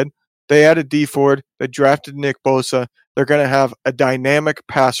defensive side, they added Dee Ford. They drafted Nick Bosa. They're going to have a dynamic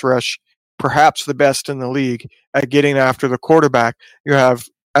pass rush, perhaps the best in the league at getting after the quarterback. You have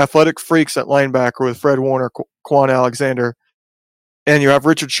athletic freaks at linebacker with Fred Warner, Quan Alexander, and you have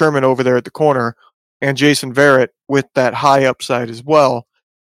Richard Sherman over there at the corner, and Jason Verrett with that high upside as well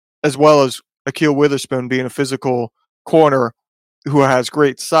as Akil Witherspoon being a physical corner who has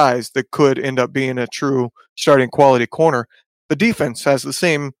great size that could end up being a true starting quality corner. The defense has the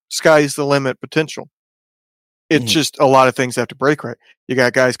same sky's the limit potential. It's just a lot of things have to break right. You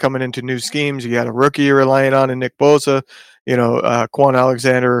got guys coming into new schemes. You got a rookie you're relying on in Nick Bosa, Quan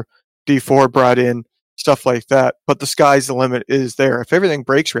Alexander, Dee Ford brought in, stuff like that. But the sky's the limit is there. If everything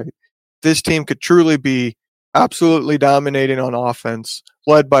breaks right, this team could truly be absolutely dominating on offense,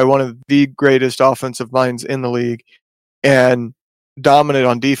 led by one of the greatest offensive minds in the league, and dominant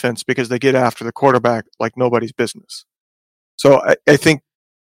on defense because they get after the quarterback like nobody's business. So I think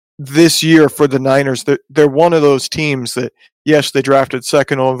this year for the Niners, they're one of those teams that, yes, they drafted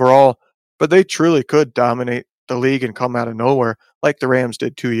second overall, but they truly could dominate the league and come out of nowhere like the Rams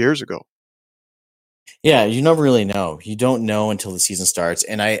did 2 years ago. Yeah, you never really know. You don't know until the season starts.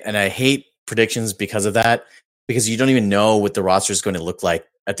 And I hate predictions because of that, because you don't even know what the roster is going to look like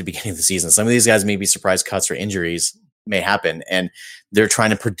at the beginning of the season. Some of these guys may be surprise cuts or injuries may happen, and they're trying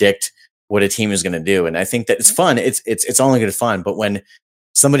to predict what a team is going to do. And I think that it's fun. It's only good fun. But when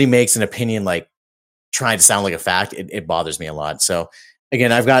somebody makes an opinion like trying to sound like a fact, it bothers me a lot. So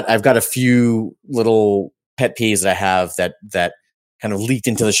again, I've got a few little pet peeves that I have that kind of leaked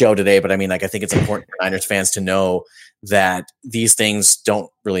into the show today. But I mean, I think it's important for Niners fans to know that these things don't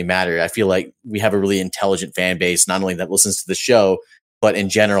really matter. I feel like we have a really intelligent fan base, not only that listens to the show, but in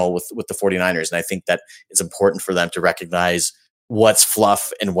general with the 49ers. And I think that it's important for them to recognize what's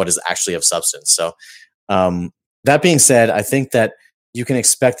fluff and what is actually of substance. So that being said, I think that you can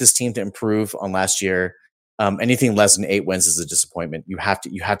expect this team to improve on last year. Anything less than 8 wins is a disappointment. You have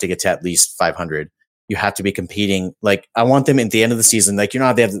to get to at least 500. You have to be competing. Like, I want them at the end of the season. Like, they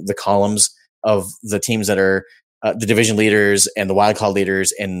have the columns of the teams that are the division leaders and the wild card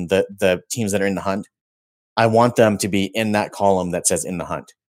leaders and the teams that are in the hunt. I want them to be in that column that says in the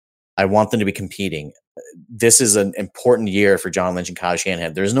hunt. I want them to be competing. This is an important year for John Lynch and Kyle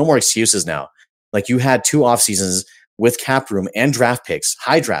Shanahan. There's no more excuses now. Like, you had 2 off seasons with cap room and draft picks,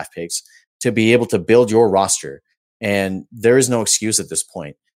 high draft picks, to be able to build your roster. And there is no excuse at this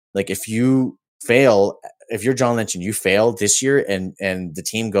point. Like if you fail, if you're John Lynch and you fail this year and the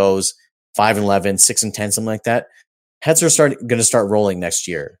team goes 5-11, 6-10, something like that, heads are going to start rolling next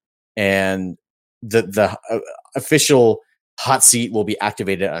year. And the official hot seat will be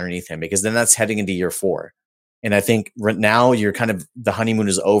activated underneath him, because then that's heading into year 4. And I think right now you're kind of, the honeymoon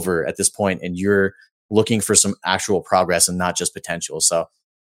is over at this point, and you're looking for some actual progress and not just potential. So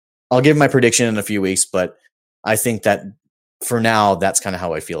I'll give my prediction in a few weeks, but I think that for now, that's kind of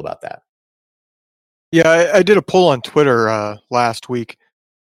how I feel about that. Yeah, I did a poll on Twitter last week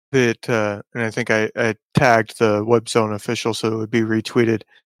that, and I think I tagged the WebZone official so it would be retweeted.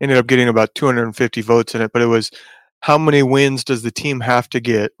 Ended up getting about 250 votes in it, but it was, how many wins does the team have to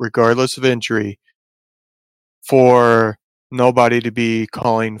get, regardless of injury, for nobody to be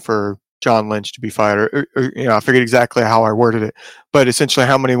calling for John Lynch to be fired? Or I forget exactly how I worded it, but essentially,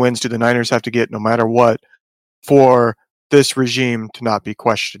 how many wins do the Niners have to get, no matter what, for this regime to not be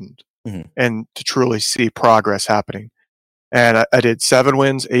questioned and to truly see progress happening? And I did 7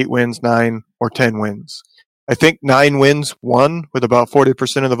 wins, 8 wins, 9, or 10 wins. I think 9 wins won with about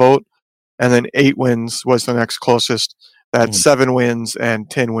 40% of the vote, and then 8 wins was the next closest. That 7 wins and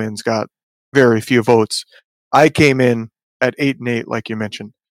 10 wins got very few votes. I came in at 8-8, like you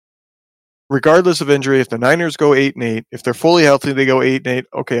mentioned. Regardless of injury, if the Niners go 8-8, if they're fully healthy, they go 8-8.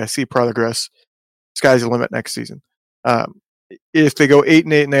 Okay, I see progress. Sky's the limit next season. If they go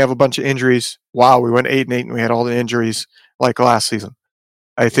 8-8 and they have a bunch of injuries, wow, we went 8-8 and we had all the injuries like last season.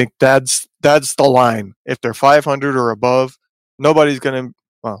 I think that's the line. If they're 500 or above, nobody's going to,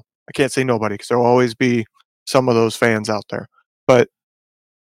 well, I can't say nobody, because there will always be some of those fans out there. But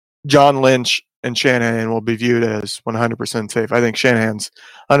John Lynch and Shanahan will be viewed as 100% safe. I think Shanahan's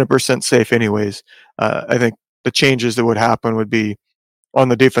 100% safe anyways. I think the changes that would happen would be on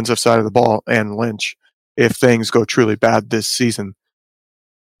the defensive side of the ball and Lynch if things go truly bad this season.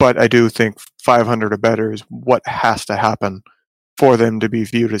 But I do think 500 or better is what has to happen for them to be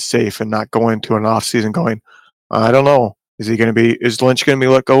viewed as safe and not go into an offseason going, I don't know, is Lynch going to be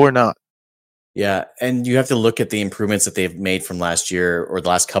let go or not? Yeah, and you have to look at the improvements that they've made from last year or the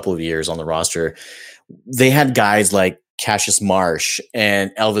last couple of years on the roster. They had guys like Cassius Marsh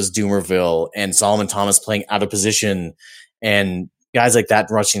and Elvis Dumerville and Solomon Thomas playing out of position, and guys like that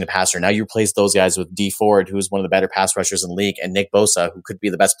rushing the passer. Now you replace those guys with Dee Ford, who's one of the better pass rushers in the league, and Nick Bosa, who could be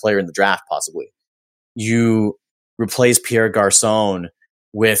the best player in the draft, possibly. You replace Pierre Garçon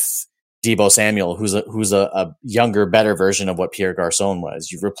with Deebo Samuel, who's a younger, better version of what Pierre Garçon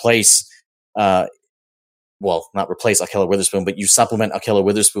was. You replace, not replace Ahkello Witherspoon, but you supplement Ahkello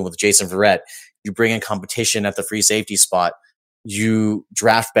Witherspoon with Jason Verrett. You bring in competition at the free safety spot. You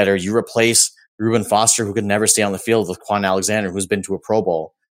draft better. You replace Reuben Foster, who could never stay on the field, with Quan Alexander, who's been to a Pro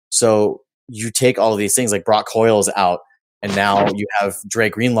Bowl. So you take all of these things, like Brock Hoyle is out, and now you have Dre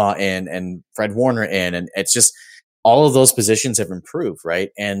Greenlaw in and Fred Warner in, and it's just all of those positions have improved,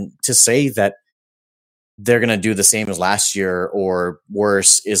 right? And to say that they're going to do the same as last year or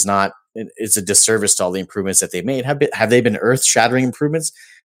worse is not, it's a disservice to all the improvements that they've made. Have they been earth-shattering improvements?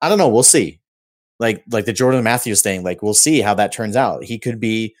 I don't know. We'll see. Like the Jordan Matthews thing, like we'll see how that turns out. He could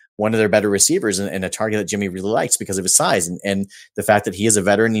be one of their better receivers and a target that Jimmy really likes because of his size and the fact that he is a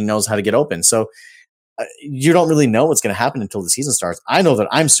veteran, he knows how to get open. So you don't really know what's going to happen until the season starts. I know that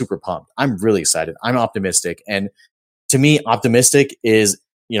I'm super pumped. I'm really excited. I'm optimistic. And to me, optimistic is,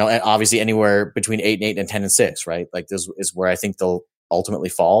 obviously anywhere between 8-8 and 10-6, right? Like this is where I think they'll ultimately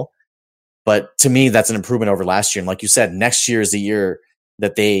fall. But to me, that's an improvement over last year. And like you said, next year is the year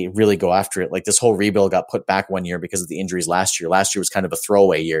that they really go after it. Like this whole rebuild got put back 1 year because of the injuries last year. Last year was kind of a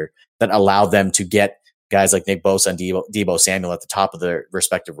throwaway year that allowed them to get guys like Nick Bosa and Deebo Samuel at the top of their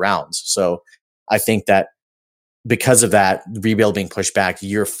respective rounds. So I think that because of that rebuild being pushed back,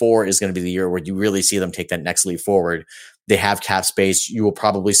 year 4 is going to be the year where you really see them take that next leap forward. They have cap space. You will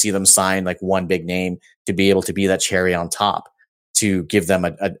probably see them sign like one big name to be able to be that cherry on top to give them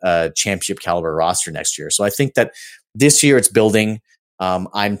a championship caliber roster next year. So I think that this year it's building.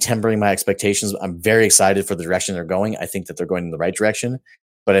 I'm tempering my expectations. I'm very excited for the direction they're going. I think that they're going in the right direction,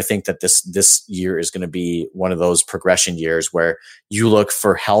 but I think that this year is going to be one of those progression years where you look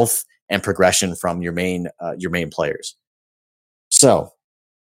for health and progression from your main players. So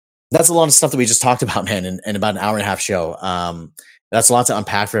that's a lot of stuff that we just talked about, man, in about an hour and a half show. That's a lot to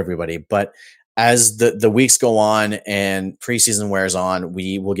unpack for everybody. But as the weeks go on and preseason wears on,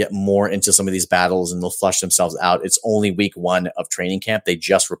 we will get more into some of these battles and they'll flush themselves out. It's only week 1 of training camp. They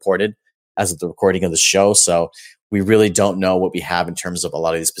just reported as of the recording of the show. So we really don't know what we have in terms of a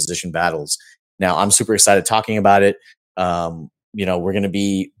lot of these position battles. Now, I'm super excited talking about it. We're going to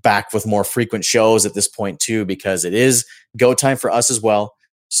be back with more frequent shows at this point too, because it is go time for us as well.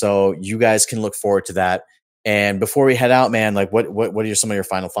 So you guys can look forward to that. And before we head out, man, like what are some of your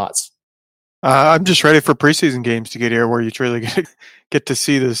final thoughts? I'm just ready for preseason games to get here where you truly get to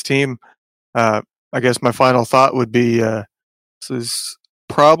see this team. I guess my final thought would be this is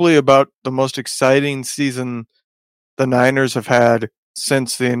probably about the most exciting season the Niners have had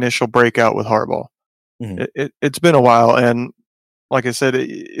since the initial breakout with Harbaugh. Mm-hmm. It's been a while, and like I said,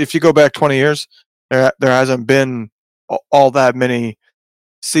 if you go back 20 years, there hasn't been all that many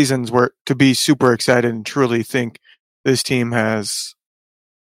seasons where to be super excited and truly think this team has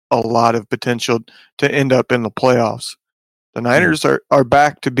a lot of potential to end up in the playoffs. The Niners are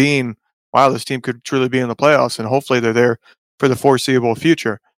back to being, wow, this team could truly be in the playoffs, and hopefully they're there for the foreseeable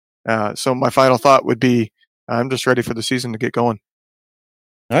future. So my final thought would be, I'm just ready for the season to get going.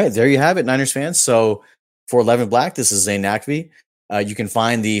 All right, there you have it, Niners fans. So for 11 Black, this is Zane Nakvi. You can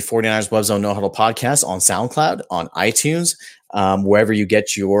find the 49ers Web Zone No Huddle podcast on SoundCloud, on iTunes, wherever you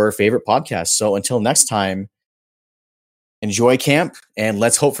get your favorite podcasts. So until next time, enjoy camp, and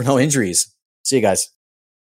let's hope for no injuries. See you guys.